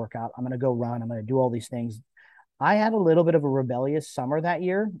to miss a workout. I'm going to go run. I'm going to do all these things. I had a little bit of a rebellious summer that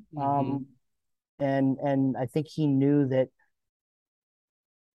year. And I think he knew that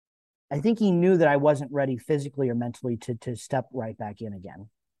I wasn't ready physically or mentally to step right back in again.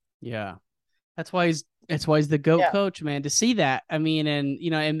 Yeah. That's why he's the GOAT coach, man, to see that. I mean, and,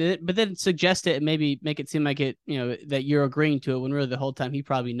 you know, but then suggest it and maybe make it seem like it, you know, that you're agreeing to it when really the whole time he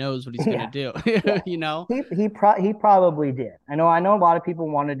probably knows what he's going to do, you know? He probably did. I know a lot of people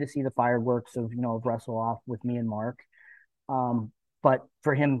wanted to see the fireworks of Wrestle Off with me and Mark. But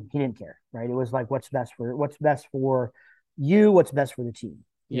for him, he didn't care, right? It was like, what's best for you, what's best for the team.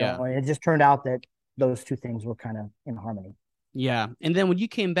 You know? And it just turned out that those two things were kind of in harmony. Yeah. And then when you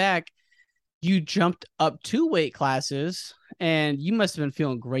came back, you jumped up 2 weight classes, and you must have been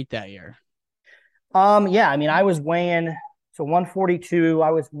feeling great that year. Yeah. I mean, I was weighing, so 142,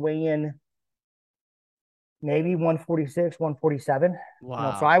 I was weighing maybe 146, 147. Wow. You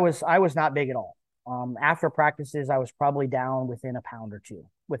know, so I was not big at all. After practices, I was probably down within a pound or two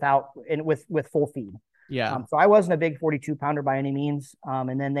with full feed. Yeah. So I wasn't a big 42 pounder by any means.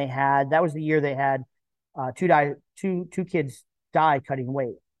 And then that was the year they had two kids die cutting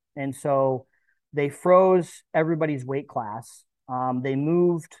weight. And so they froze everybody's weight class. They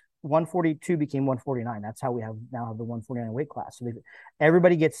moved 142 became 149. That's how we now have the 149 weight class. So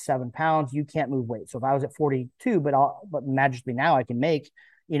everybody gets 7 pounds. You can't move weight. So if I was at 42, but magically now I can make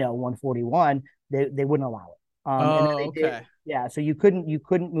 141, they wouldn't allow it. Okay. Yeah. So you couldn't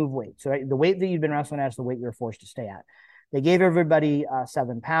move weight. So the weight that you'd been wrestling at is the weight you were forced to stay at. They gave everybody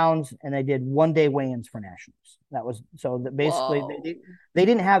 7 pounds, and they did 1-day weigh-ins for nationals. That was basically they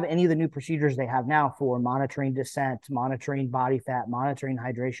didn't have any of the new procedures they have now for monitoring descent, monitoring body fat, monitoring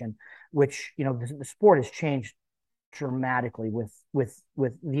hydration, which the sport has changed dramatically with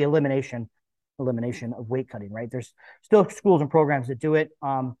the elimination of weight cutting. Right, there's still schools and programs that do it,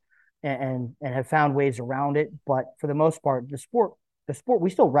 and have found ways around it, but for the most part, the sport we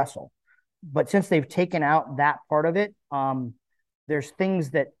still wrestle. But since they've taken out that part of it, there's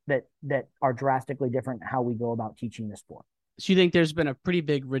things that are drastically different how we go about teaching the sport. So you think there's been a pretty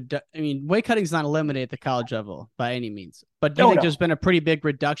big weight cutting is not eliminated at the college level by any means, but do you think there's been a pretty big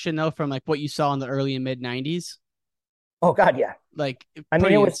reduction though from like what you saw in the early and mid 90s? Oh God, yeah. Like, I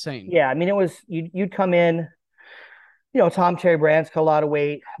mean, it was insane. Yeah, I mean, it was you'd come in. Tom Terry Brands cut a lot of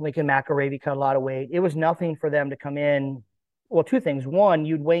weight. Lincoln McElravy cut a lot of weight. It was nothing for them to come in. Well, two things. One,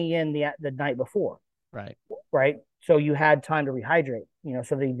 you'd weigh in the night before. Right. So you had time to rehydrate,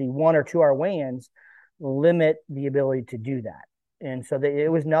 so the 1 or 2 hour weigh-ins limit the ability to do that. And so it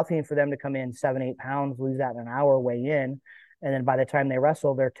was nothing for them to come in 7-8 pounds, lose that in an hour, weigh in. And then by the time they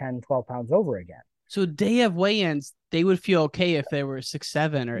wrestle, they're 10-12 pounds over again. So day of weigh-ins, they would feel okay if they were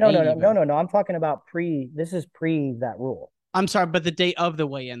 6'7" or 8. No. I'm talking about this is pre that rule. I'm sorry, but the day of the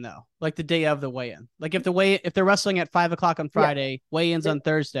weigh-in though, like the day of the weigh-in, like if they're wrestling at 5 o'clock on Friday, weigh-ins on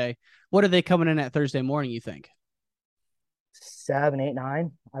Thursday, what are they coming in at Thursday morning? You think 7, 8,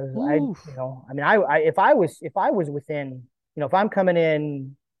 9? If I was within, if I'm coming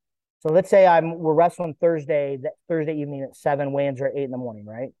in, so let's say we're wrestling Thursday evening at 7, weigh-ins are at 8 in the morning,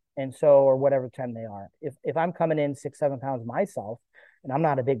 right? And so, or whatever time they are. If I'm coming in 6-7 pounds myself, and I'm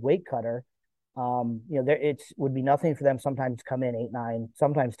not a big weight cutter, it would be nothing for them sometimes to come in 8, 9,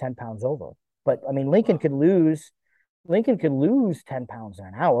 sometimes 10 pounds over. But I mean, Lincoln could lose 10 pounds in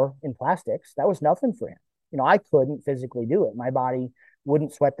an hour in plastics. That was nothing for him. I couldn't physically do it. My body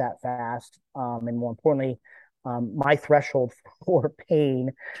wouldn't sweat that fast. And more importantly, my threshold for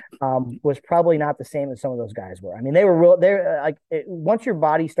pain was probably not the same as some of those guys were. I mean, they were real. They're once your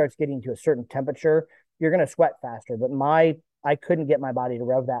body starts getting to a certain temperature, you're going to sweat faster. But I couldn't get my body to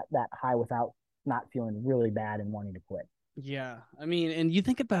rev that high without not feeling really bad and wanting to quit. Yeah. I mean, and you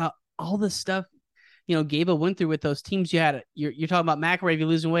think about all the stuff, Gable went through with those teams. You're talking about McElravy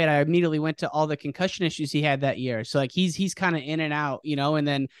losing weight. I immediately went to all the concussion issues he had that year. So like he's kind of in and out, and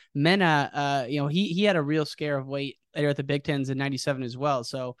then Mena, he had a real scare of weight there at the Big Tens in 97 as well.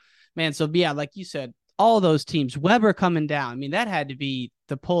 So man, yeah, like you said, all those teams, Weber coming down. I mean, that had to be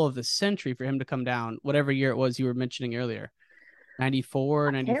the pull of the century for him to come down, whatever year it was you were mentioning earlier.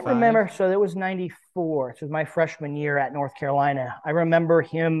 94, 95. I can't remember. So it was 94. So it was my freshman year at North Carolina. I remember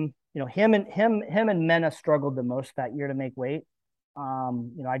him, him and Mena struggled the most that year to make weight.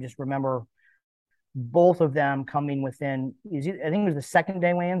 I just remember both of them coming within, I think it was the second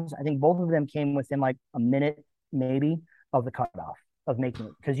day weigh-ins. I think both of them came within like a minute maybe of the cutoff of making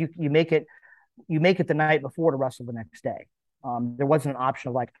it. Because you make it the night before to wrestle the next day. There wasn't an option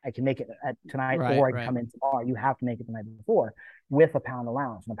of like, I can make it tonight or I can come in tomorrow. You have to make it the night before with a pound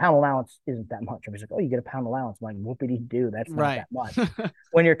allowance. And a pound allowance isn't that much. I was like, oh, you get a pound allowance. I'm like, whoopity-doo. That's not that much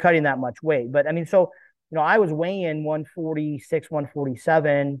when you're cutting that much weight. But I mean, so, I was weighing 146,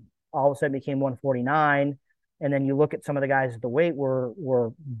 147, all of a sudden became 149. And then you look at some of the guys at the weight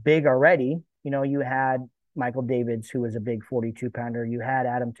were big already. You had Michael Davids, who was a big 42-pounder. You had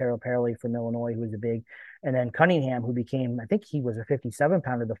Adam Terrell-Perley from Illinois, who was a big, and then Cunningham, who became, I think he was a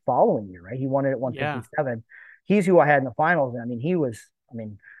 57-pounder the following year, right? He won it at 157. Yeah. He's who I had in the finals. And I mean, he was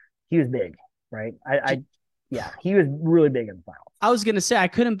big, right? He was really big in the finals. I was going to say,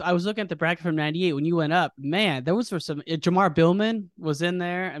 I was looking at the bracket from 98 when you went up, man, there was some, Jamar Billman was in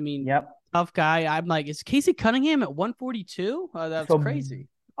there. I mean, tough guy. I'm like, is Casey Cunningham at 142? That's crazy.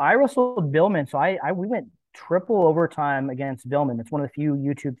 I wrestled Billman. So we went triple overtime against Billman. It's one of the few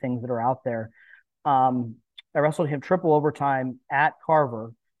YouTube things that are out there. I wrestled him triple overtime at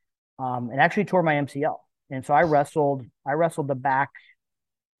Carver, and actually tore my MCL. And so I wrestled the back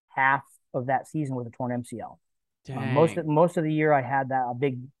half of that season with a torn MCL. Most of the year I had a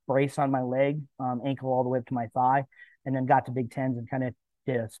big brace on my leg, ankle all the way up to my thigh, and then got to Big Tens and kind of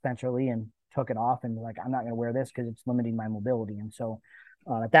did a Spencer Lee and took it off and like, I'm not going to wear this because it's limiting my mobility. And so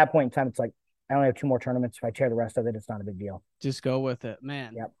at that point in time, it's like, I only have 2 more tournaments. If I tear the rest of it, it's not a big deal. Just go with it,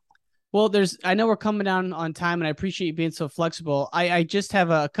 man. Yep. Well, I know we're coming down on time, and I appreciate you being so flexible. I just have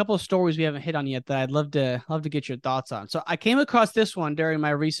a couple of stories we haven't hit on yet that I'd love to get your thoughts on. So I came across this one during my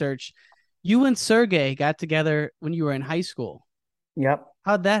research. You and Sergey got together when you were in high school. Yep.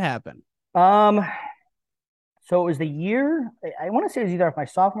 How'd that happen? So it was the year, I want to say it was either my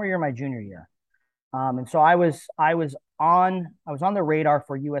sophomore year or my junior year. And so I was on the radar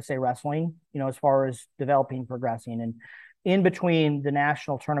for USA Wrestling, as far as developing, progressing, and in between the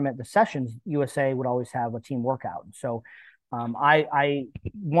national tournament, the sessions, USA would always have a team workout. So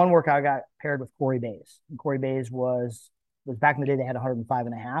one workout I got paired with Corey Bays. And Corey Bays was back in the day, they had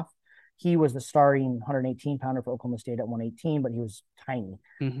 105.5. He was the starting 118-pounder for Oklahoma State at 118, but he was tiny.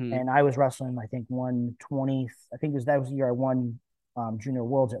 Mm-hmm. And I was wrestling, I think 120. I think that was the year I won Junior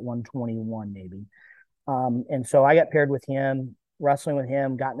Worlds at 121 maybe. And so I got paired with him, wrestling with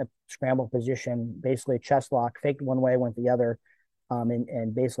him, got in a scramble position, basically a chest lock, faked one way, went the other,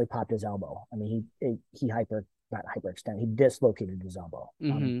 and basically popped his elbow. I mean, he not hyperextended, he dislocated his elbow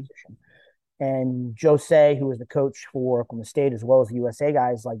on the position. And Jose, who was the coach for Oklahoma State, as well as the USA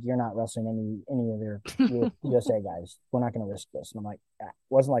guys, like, you're not wrestling any of their USA guys. We're not going to risk this. And I'm like, it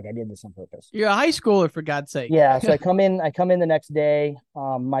wasn't like I did this on purpose. You're a high schooler, for God's sake. Yeah. So I come in the next day.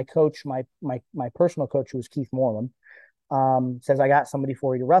 My coach, my personal coach, who was Keith Moreland, says, I got somebody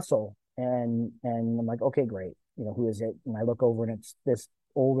for you to wrestle. And I'm like, okay, great. Who is it? And I look over and it's this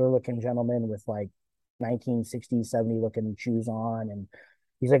older looking gentleman with like 1960s, 70 looking shoes on. And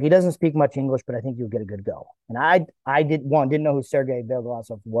he's like, he doesn't speak much English, but I think you'll get a good go. And I didn't know who Sergey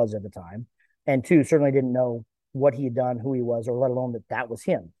Beloglazov was at the time. And 2, certainly didn't know what he had done, who he was, or let alone that was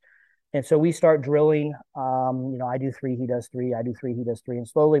him. And so we start drilling. I do 3, he does 3, I do 3, he does 3. And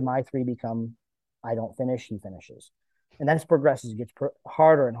slowly my 3 become, I don't finish, he finishes. And that progresses, it gets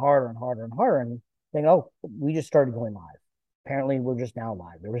harder and harder and harder and harder. And then, we just started going live. Apparently we're just now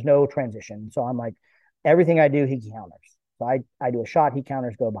live. There was no transition. So I'm like, everything I do, he counters. So I do a shot, he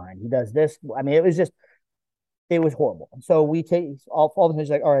counters, go behind. He does this. I mean, it was horrible. So we take all the things,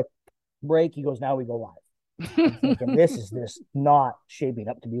 like, all right, break. He goes, now we go live. I'm thinking, this is not shaping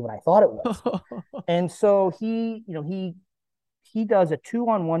up to be what I thought it was. And so he does a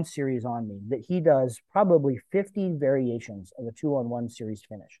 2-on-1 series on me that he does probably 50 variations of a 2-on-1 series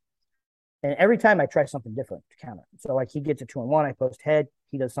finish. And every time I try something different to counter. So like he gets a 2-on-1, I post head,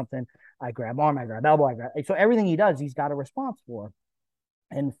 he does something, I grab arm, I grab elbow, so everything he does, he's got a response for.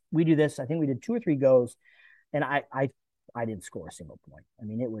 And we do this, I think we did 2 or 3 goes, and I didn't score a single point. I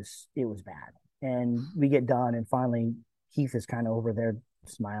mean, it was bad. And we get done, and finally Keith is kind of over there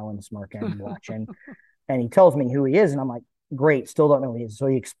smiling, smirking, watching. And he tells me who he is, and I'm like, great, still don't know who he is. So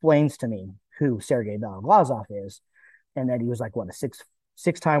he explains to me who Sergey Beloglazov is, and that he was like, what, a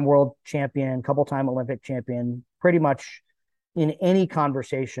six-time world champion, couple-time Olympic champion, pretty much in any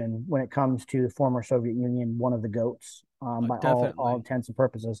conversation when it comes to former Soviet Union, one of the GOATs by all intents and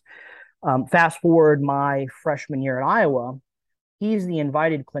purposes. Fast forward my freshman year at Iowa, he's the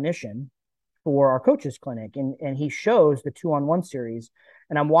invited clinician for our coaches clinic, and he shows the 2-on-1 series,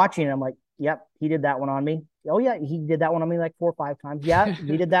 and I'm watching and I'm like, yep, he did that one on me. Oh yeah, he did that one on me like 4 or 5 times. Yeah,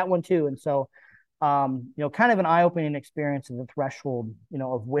 he did that one too. And so kind of an eye-opening experience of the threshold,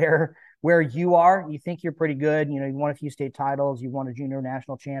 of where you are. You think you're pretty good. You won a few state titles. You won a junior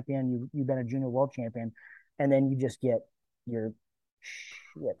national champion. You've been a junior world champion. And then you just get your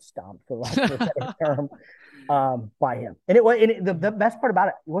shit stomped, for lack of a better term, by him. And the best part about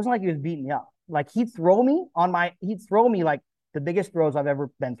it wasn't like he was beating me up. Like he'd throw me like the biggest throws I've ever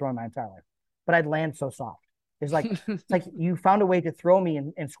been thrown in my entire life. But I'd land so soft. It's like you found a way to throw me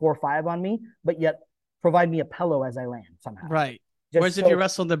and score 5 on me, but yet provide me a pillow as I land somehow. Right. Whereas if you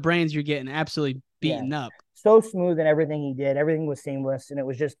wrestle the brains, you're getting absolutely beaten up. So smooth in everything he did. Everything was seamless. And it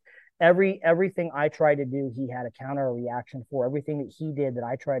was just everything I tried to do, he had a counter or reaction for. Everything that he did that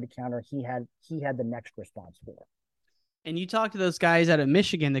I tried to counter, he had the next response for. And you talk to those guys out of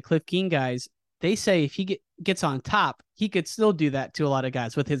Michigan, the Cliff Keen guys, they say if he gets on top, he could still do that to a lot of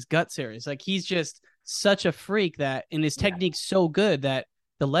guys with his gut series. Like he's just such a freak and his technique's so good that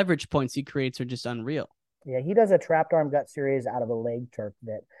the leverage points he creates are just unreal. Yeah, he does a trapped arm gut series out of a leg Turk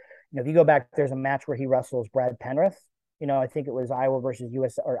that, if you go back, there's a match where he wrestles Brad Penrith. I think it was Iowa versus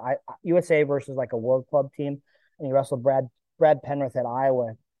USA or USA versus like a world club team. And he wrestled Brad Penrith at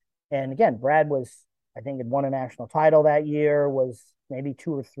Iowa. And again, Brad I think had won a national title that year, was maybe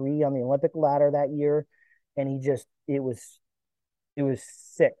 2 or 3 on the Olympic ladder that year. And it was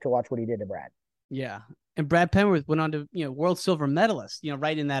sick to watch what he did to Brad. Yeah. And Brad Penrith went on to, world silver medalist,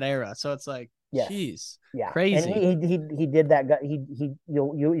 right in that era. So it's like, geez, crazy. And he did that.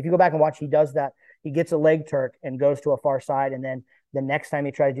 If you go back and watch, he does that. He gets a leg Turk and goes to a far side. And then the next time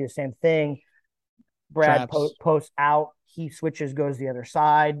he tries to do the same thing, Brad posts out, he switches, goes the other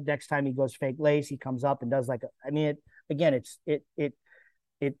side. Next time he goes fake lace, he comes up and does it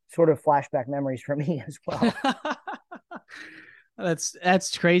sort of flashback memories for me as well.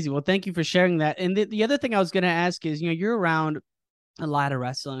 That's crazy. Well, thank you for sharing that. And the other thing I was going to ask is, you're around a lot of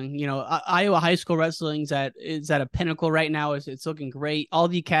wrestling. Iowa high school wrestling is at a pinnacle right now. It's looking great. All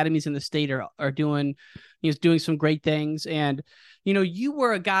the academies in the state are doing some great things. And you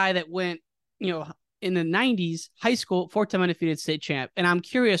were a guy that went in the 90s high school 4-time undefeated state champ. And I'm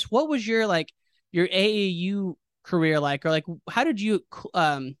curious, what was your AAU career like, or like how did you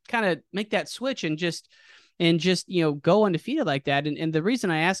kind of make that switch and just go undefeated like that? And the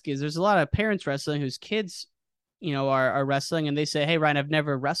reason I ask is there's a lot of parents wrestling whose kids are wrestling, and they say, hey, Ryan, I've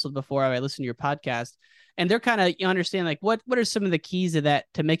never wrestled before. I listened to your podcast, and they're kind of understand like what are some of the keys to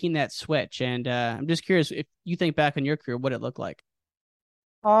making that switch. And I'm just curious if you think back on your career, what it looked like.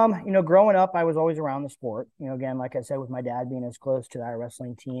 Growing up, I was always around the sport. Again, like I said, with my dad being as close to our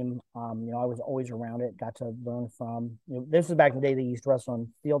wrestling team, I was always around it, got to learn from, this was back in the day they used to wrestle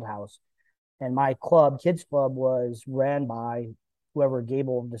in Fieldhouse. And my kids club, was ran by whoever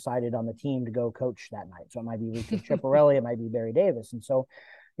Gable decided on the team to go coach that night. So it might be Rico Chiapparelli, it might be Barry Davis. And so,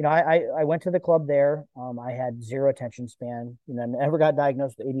 I went to the club there. I had 0 attention span. I never got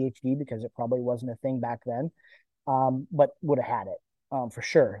diagnosed with ADHD because it probably wasn't a thing back then, but would have had it for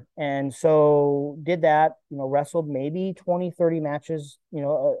sure. And so did that, wrestled maybe 20, 30 matches,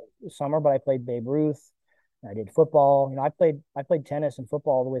 summer, but I played Babe Ruth. I did football. I played tennis and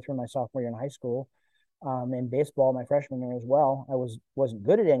football all the way through my sophomore year in high school, and baseball my freshman year as well. I wasn't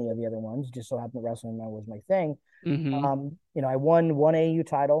good at any of the other ones. Just so happened that wrestling was my thing. Mm-hmm. I won one AAU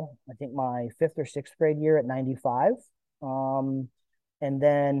title, I think my 5th or 6th grade year at 95. And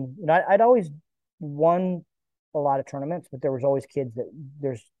then I'd always won a lot of tournaments, but there was always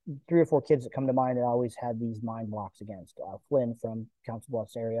there's 3 or 4 kids that come to mind that always had these mind blocks against. Flynn from Council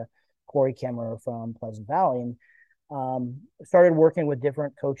Bluffs area, Corey Kemmerer from Pleasant Valley, and started working with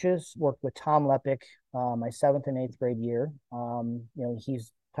different coaches. Worked with Tom Lepic my 7th and 8th grade year.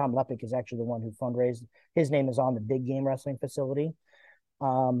 Tom Lepic is actually the one who fundraised. His name is on the Big Game Wrestling facility,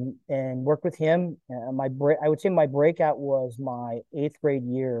 and worked with him. I would say my breakout was my 8th grade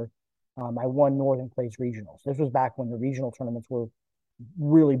year I won Northern Plains regionals. This was back when the regional tournaments were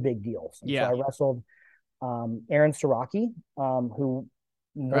really big deals. And so I wrestled Aaron Siraki, who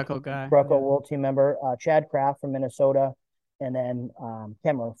Greco guy, Greco World Team member, Chad Kraft from Minnesota, and then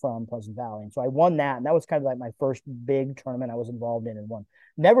Kemmer from Pleasant Valley. And so I won that, and that was kind of like my first big tournament I was involved in and won.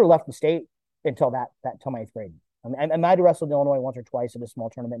 Never left the state until till my 8th grade. I mean, I might have wrestled Illinois once or twice at a small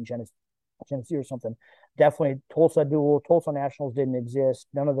tournament in Genesee or something. Definitely Tulsa Dual, Tulsa Nationals didn't exist.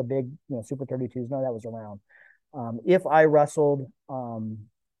 None of the big, Super 32s, none of that was around. If I wrestled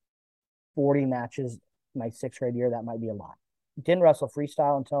 40 matches my 6th grade year, that might be a lot. Didn't wrestle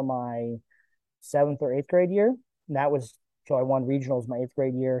freestyle until my 7th or 8th grade year. And that was so I won regionals my 8th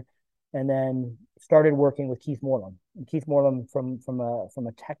grade year, and then started working with Keith Moreland. And Keith Moreland, from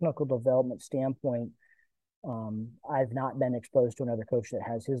a technical development standpoint, I've not been exposed to another coach that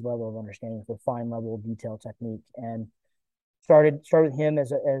has his level of understanding for fine level detail technique. And started him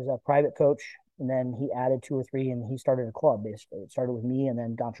as a private coach, and then he added 2 or 3, and he started a club. Basically, it started with me, and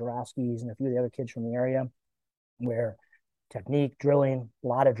then Goncharaskis and a few of the other kids from the area, where technique, drilling, a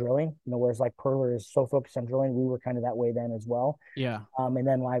lot of drilling. Whereas like Perler is so focused on drilling, we were kind of that way then as well. Yeah. And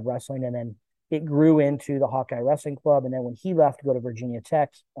then live wrestling, and then it grew into the Hawkeye Wrestling Club. And then when he left to go to Virginia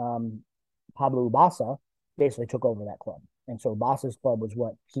Tech, Pablo Ubasa basically took over that club. And so Ubasa's club was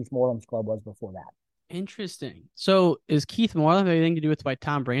what Keith Moreland's club was before that. Interesting. So is Keith Moreland have anything to do with why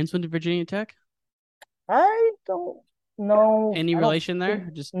Tom Brands went to Virginia Tech? I don't know. Any relation there?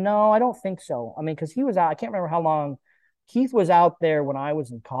 No, I don't think so. I mean, because he was out. I can't remember how long. Keith was out there when I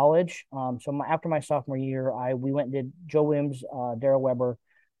was in college. So after my sophomore year, we went and did Joe Williams, Daryl Weber,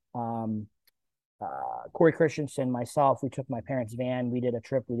 Corey Christensen, myself. We took my parents' van. We did a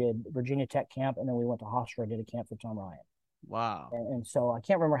trip. We did Virginia Tech camp, and then we went to Hofstra, did a camp for Tom Ryan. Wow. And so I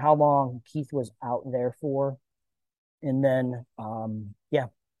can't remember how long Keith was out there for. And then, yeah.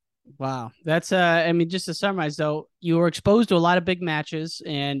 Wow. That's I mean, just to summarize though, you were exposed to a lot of big matches,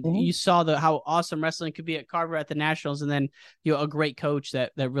 and you saw how awesome wrestling could be at Carver at the Nationals, and then a great coach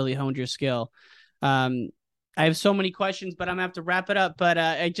that really honed your skill. I have so many questions, but I'm gonna have to wrap it up. But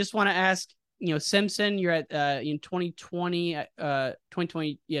I just want to ask, Simpson, you're at in 2020,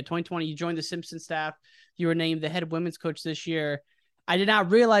 2020, you joined the Simpson staff. You were named the head women's coach this year. I did not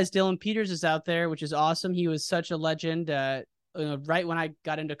realize Dylan Peters is out there, which is awesome. He was such a legend. Right when I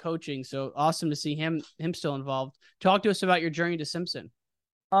got into coaching, so awesome to see him still involved. Talk to us about your journey to Simpson.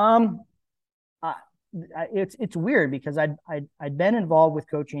 It's weird because I'd been involved with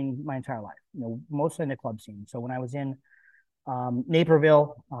coaching my entire life, mostly in the club scene. So when I was in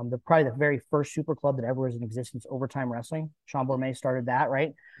Naperville, probably the very first super club that ever was in existence, Overtime Wrestling. Sean Bourmet started that,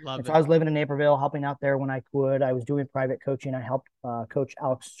 right? Love it. So I was living in Naperville, helping out there when I could. I was doing private coaching. I helped coach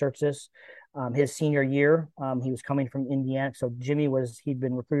Alex Sertzis his senior year. He was coming from Indiana. So he'd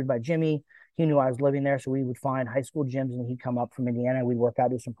been recruited by Jimmy. He knew I was living there. So we would find high school gyms, and he'd come up from Indiana. We'd work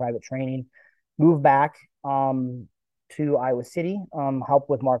out, do some private training, move back to Iowa City, help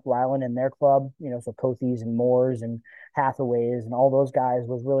with Mark Ryland and their club, so Kothes and Moores and Hathaways and all those guys,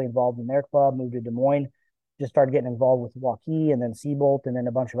 was really involved in their club. Moved to Des Moines, just started getting involved with Waukee and then Seabolt and then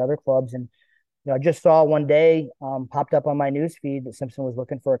a bunch of other clubs. And I just saw one day, popped up on my news feed that Simpson was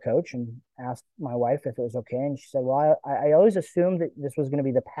looking for a coach, and asked my wife if it was okay. And she said, well, I always assumed that this was going to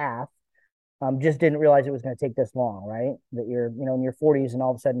be the path. Just didn't realize it was going to take this long, right? That you're, in your 40s, and all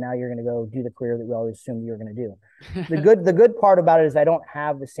of a sudden now you're going to go do the career that we always assumed you were going to do. The good part about it is I don't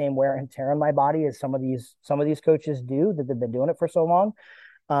have the same wear and tear on my body as some of these coaches do that they've been doing it for so long.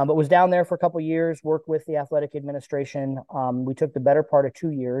 But was down there for a couple of years, worked with the athletic administration. We took the better part of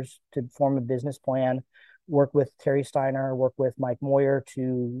 2 years to form a business plan, work with Terry Steiner, work with Mike Moyer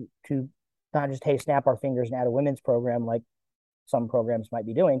to not just, hey, snap our fingers and add a women's program like some programs might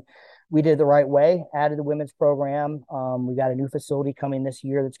be doing. We did it the right way, added the women's program. We got a new facility coming this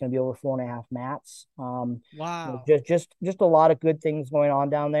year that's going to be over 4.5 mats. Wow. Just a lot of good things going on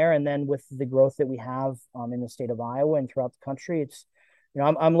down there. And then with the growth that we have in the state of Iowa and throughout the country, it's,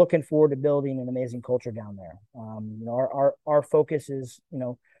 I'm looking forward to building an amazing culture down there. Our focus is,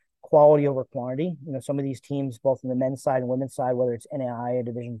 quality over quantity. Some of these teams, both in the men's side and women's side, whether it's NAIA or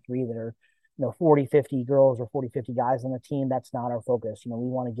Division III, that are 40, 50 girls or 40, 50 guys on the team, that's not our focus. We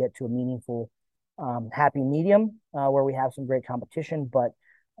want to get to a meaningful, happy medium where we have some great competition, but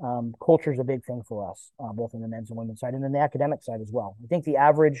culture is a big thing for us, both in the men's and women's side, and then the academic side as well. I think the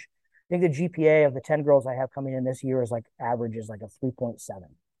GPA of the 10 girls I have coming in this year is averages like a 3.7,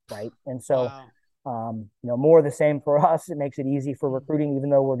 right? And so, more of the same for us. It makes it easy for recruiting, even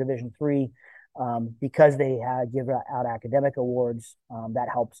though we're Division III. Because they give out academic awards, that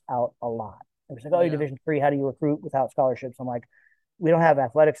helps out a lot. It was like, you're Division III, how do you recruit without scholarships? I'm like, we don't have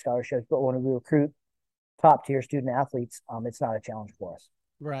athletic scholarships, but when we recruit top tier student athletes, it's not a challenge for us.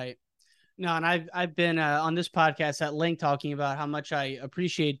 Right. No, and I've been on this podcast at length talking about how much I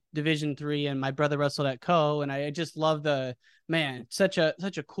appreciate Division III, and my brother wrestled at Co. And I just love such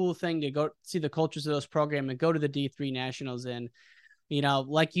a cool thing to go see the cultures of those programs and go to the D3 Nationals. And,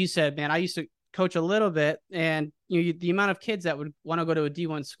 like you said, man, I used to coach a little bit, and the amount of kids that would want to go to a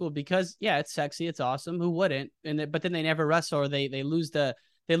D1 school because it's sexy, it's awesome. Who wouldn't? But then they never wrestle, or they lose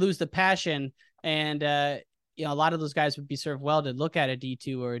the passion. And, a lot of those guys would be served well to look at a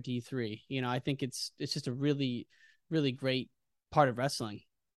D2 or a D3. I think it's just a really, really great part of wrestling.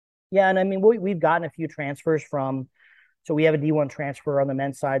 Yeah. And I mean, we've gotten a few transfers so we have a D1 transfer on the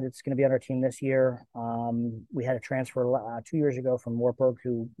men's side that's going to be on our team this year. We had a transfer 2 years ago from Wartburg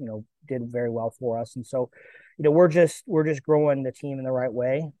who, did very well for us. And so, we're just growing the team in the right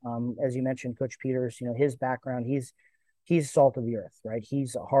way. As you mentioned, Coach Peters, his background, he's salt of the earth, right?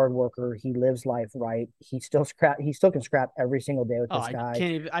 He's a hard worker. He lives life right. He still can scrap every single day with this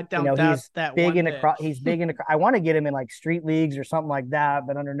guy. I don't doubt that big one into he's big into. I want to get him in like street leagues or something like that,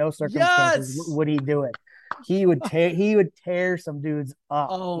 but under no circumstances would he do it. He would tear some dudes up.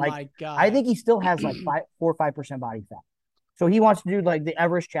 Oh my God. I think he still has like 4 or 5% body fat. So he wants to do like the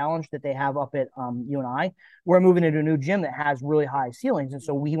Everest challenge that they have up at UNI. We're moving into a new gym that has really high ceilings, and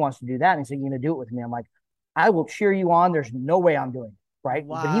so he wants to do that. And he said, "You're gonna do it with me?" I'm like, I will cheer you on. There's no way I'm doing it, right?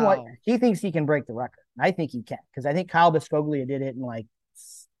 Wow. But he thinks he can break the record. And I think he can, because I think Kyle Biscoglia did it in like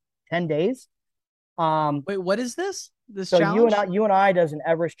 10 days. Wait, what is this? So challenge? UNI does an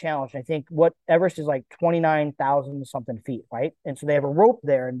Everest challenge. I think what Everest is like 29,000 something feet, right? And so they have a rope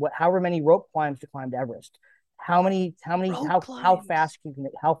there, and however many rope climbs to climb to Everest. How fast can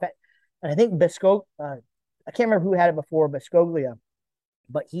you, how fast? And I think I can't remember who had it before, Biscoglia,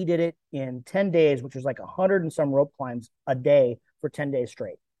 but he did it in 10 days, which was like 100 and some rope climbs a day for 10 days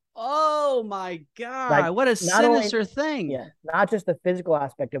straight. Oh my God. What a sinister thing. Yeah. Not just the physical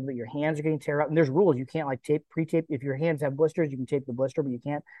aspect of it, your hands are getting tear up. And there's rules. You can't like pre-tape. If your hands have blisters, you can tape the blister, but you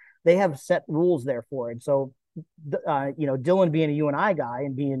can't. They have set rules there for it. And so, Dylan being a UNI guy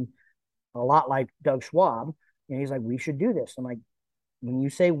and being a lot like Doug Schwab, he's like, we should do this. I'm like, when you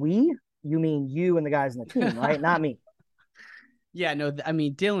say we, you mean you and the guys in the team, right? Not me. Yeah, no, I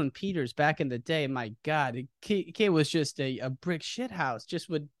mean, Dylan Peters back in the day, my God, kid was just a brick shit house, just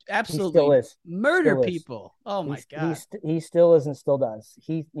would absolutely murder people. Oh my God. He still is and still does.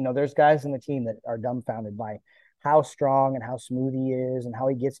 There's guys in the team that are dumbfounded by how strong and how smooth he is and how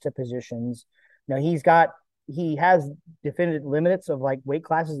he gets to positions. He has definitive limits of like weight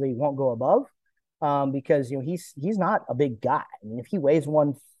classes that he won't go above. Because he's not a big guy. I mean, if he weighs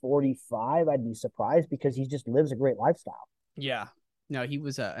 145, I'd be surprised because he just lives a great lifestyle. Yeah. No, he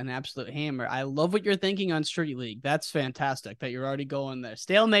was an absolute hammer. I love what you're thinking on Street League. That's fantastic that you're already going there.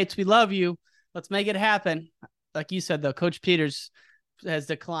 Stalemates, we love you. Let's make it happen. Like you said, though, Coach Peters has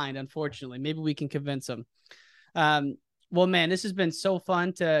declined, unfortunately. Maybe we can convince him. Well, man, this has been so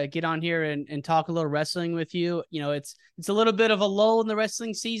fun to get on here and talk a little wrestling with you. It's a little bit of a lull in the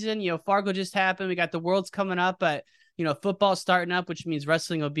wrestling season. Fargo just happened. We got the Worlds coming up, but, football's starting up, which means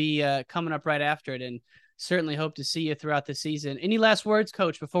wrestling will be coming up right after it. And certainly hope to see you throughout the season. Any last words,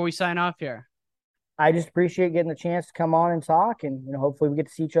 Coach, before we sign off here? I just appreciate getting the chance to come on and talk, and hopefully we get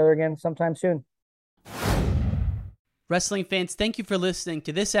to see each other again sometime soon. Wrestling fans, thank you for listening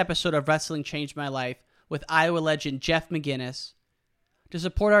to this episode of Wrestling Changed My Life with Iowa legend Jeff McGinnis. To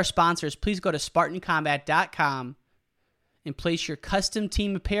support our sponsors, please go to SpartanCombat.com and place your custom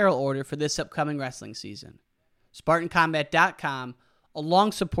team apparel order for this upcoming wrestling season. SpartanCombat.com, a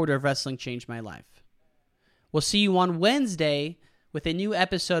long supporter of Wrestling Changed My Life. We'll see you on Wednesday with a new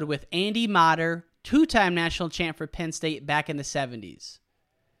episode with Andy Motter, two-time national champ for Penn State back in the 70s.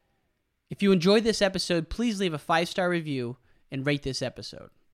 If you enjoyed this episode, please leave a 5-star review and rate this episode.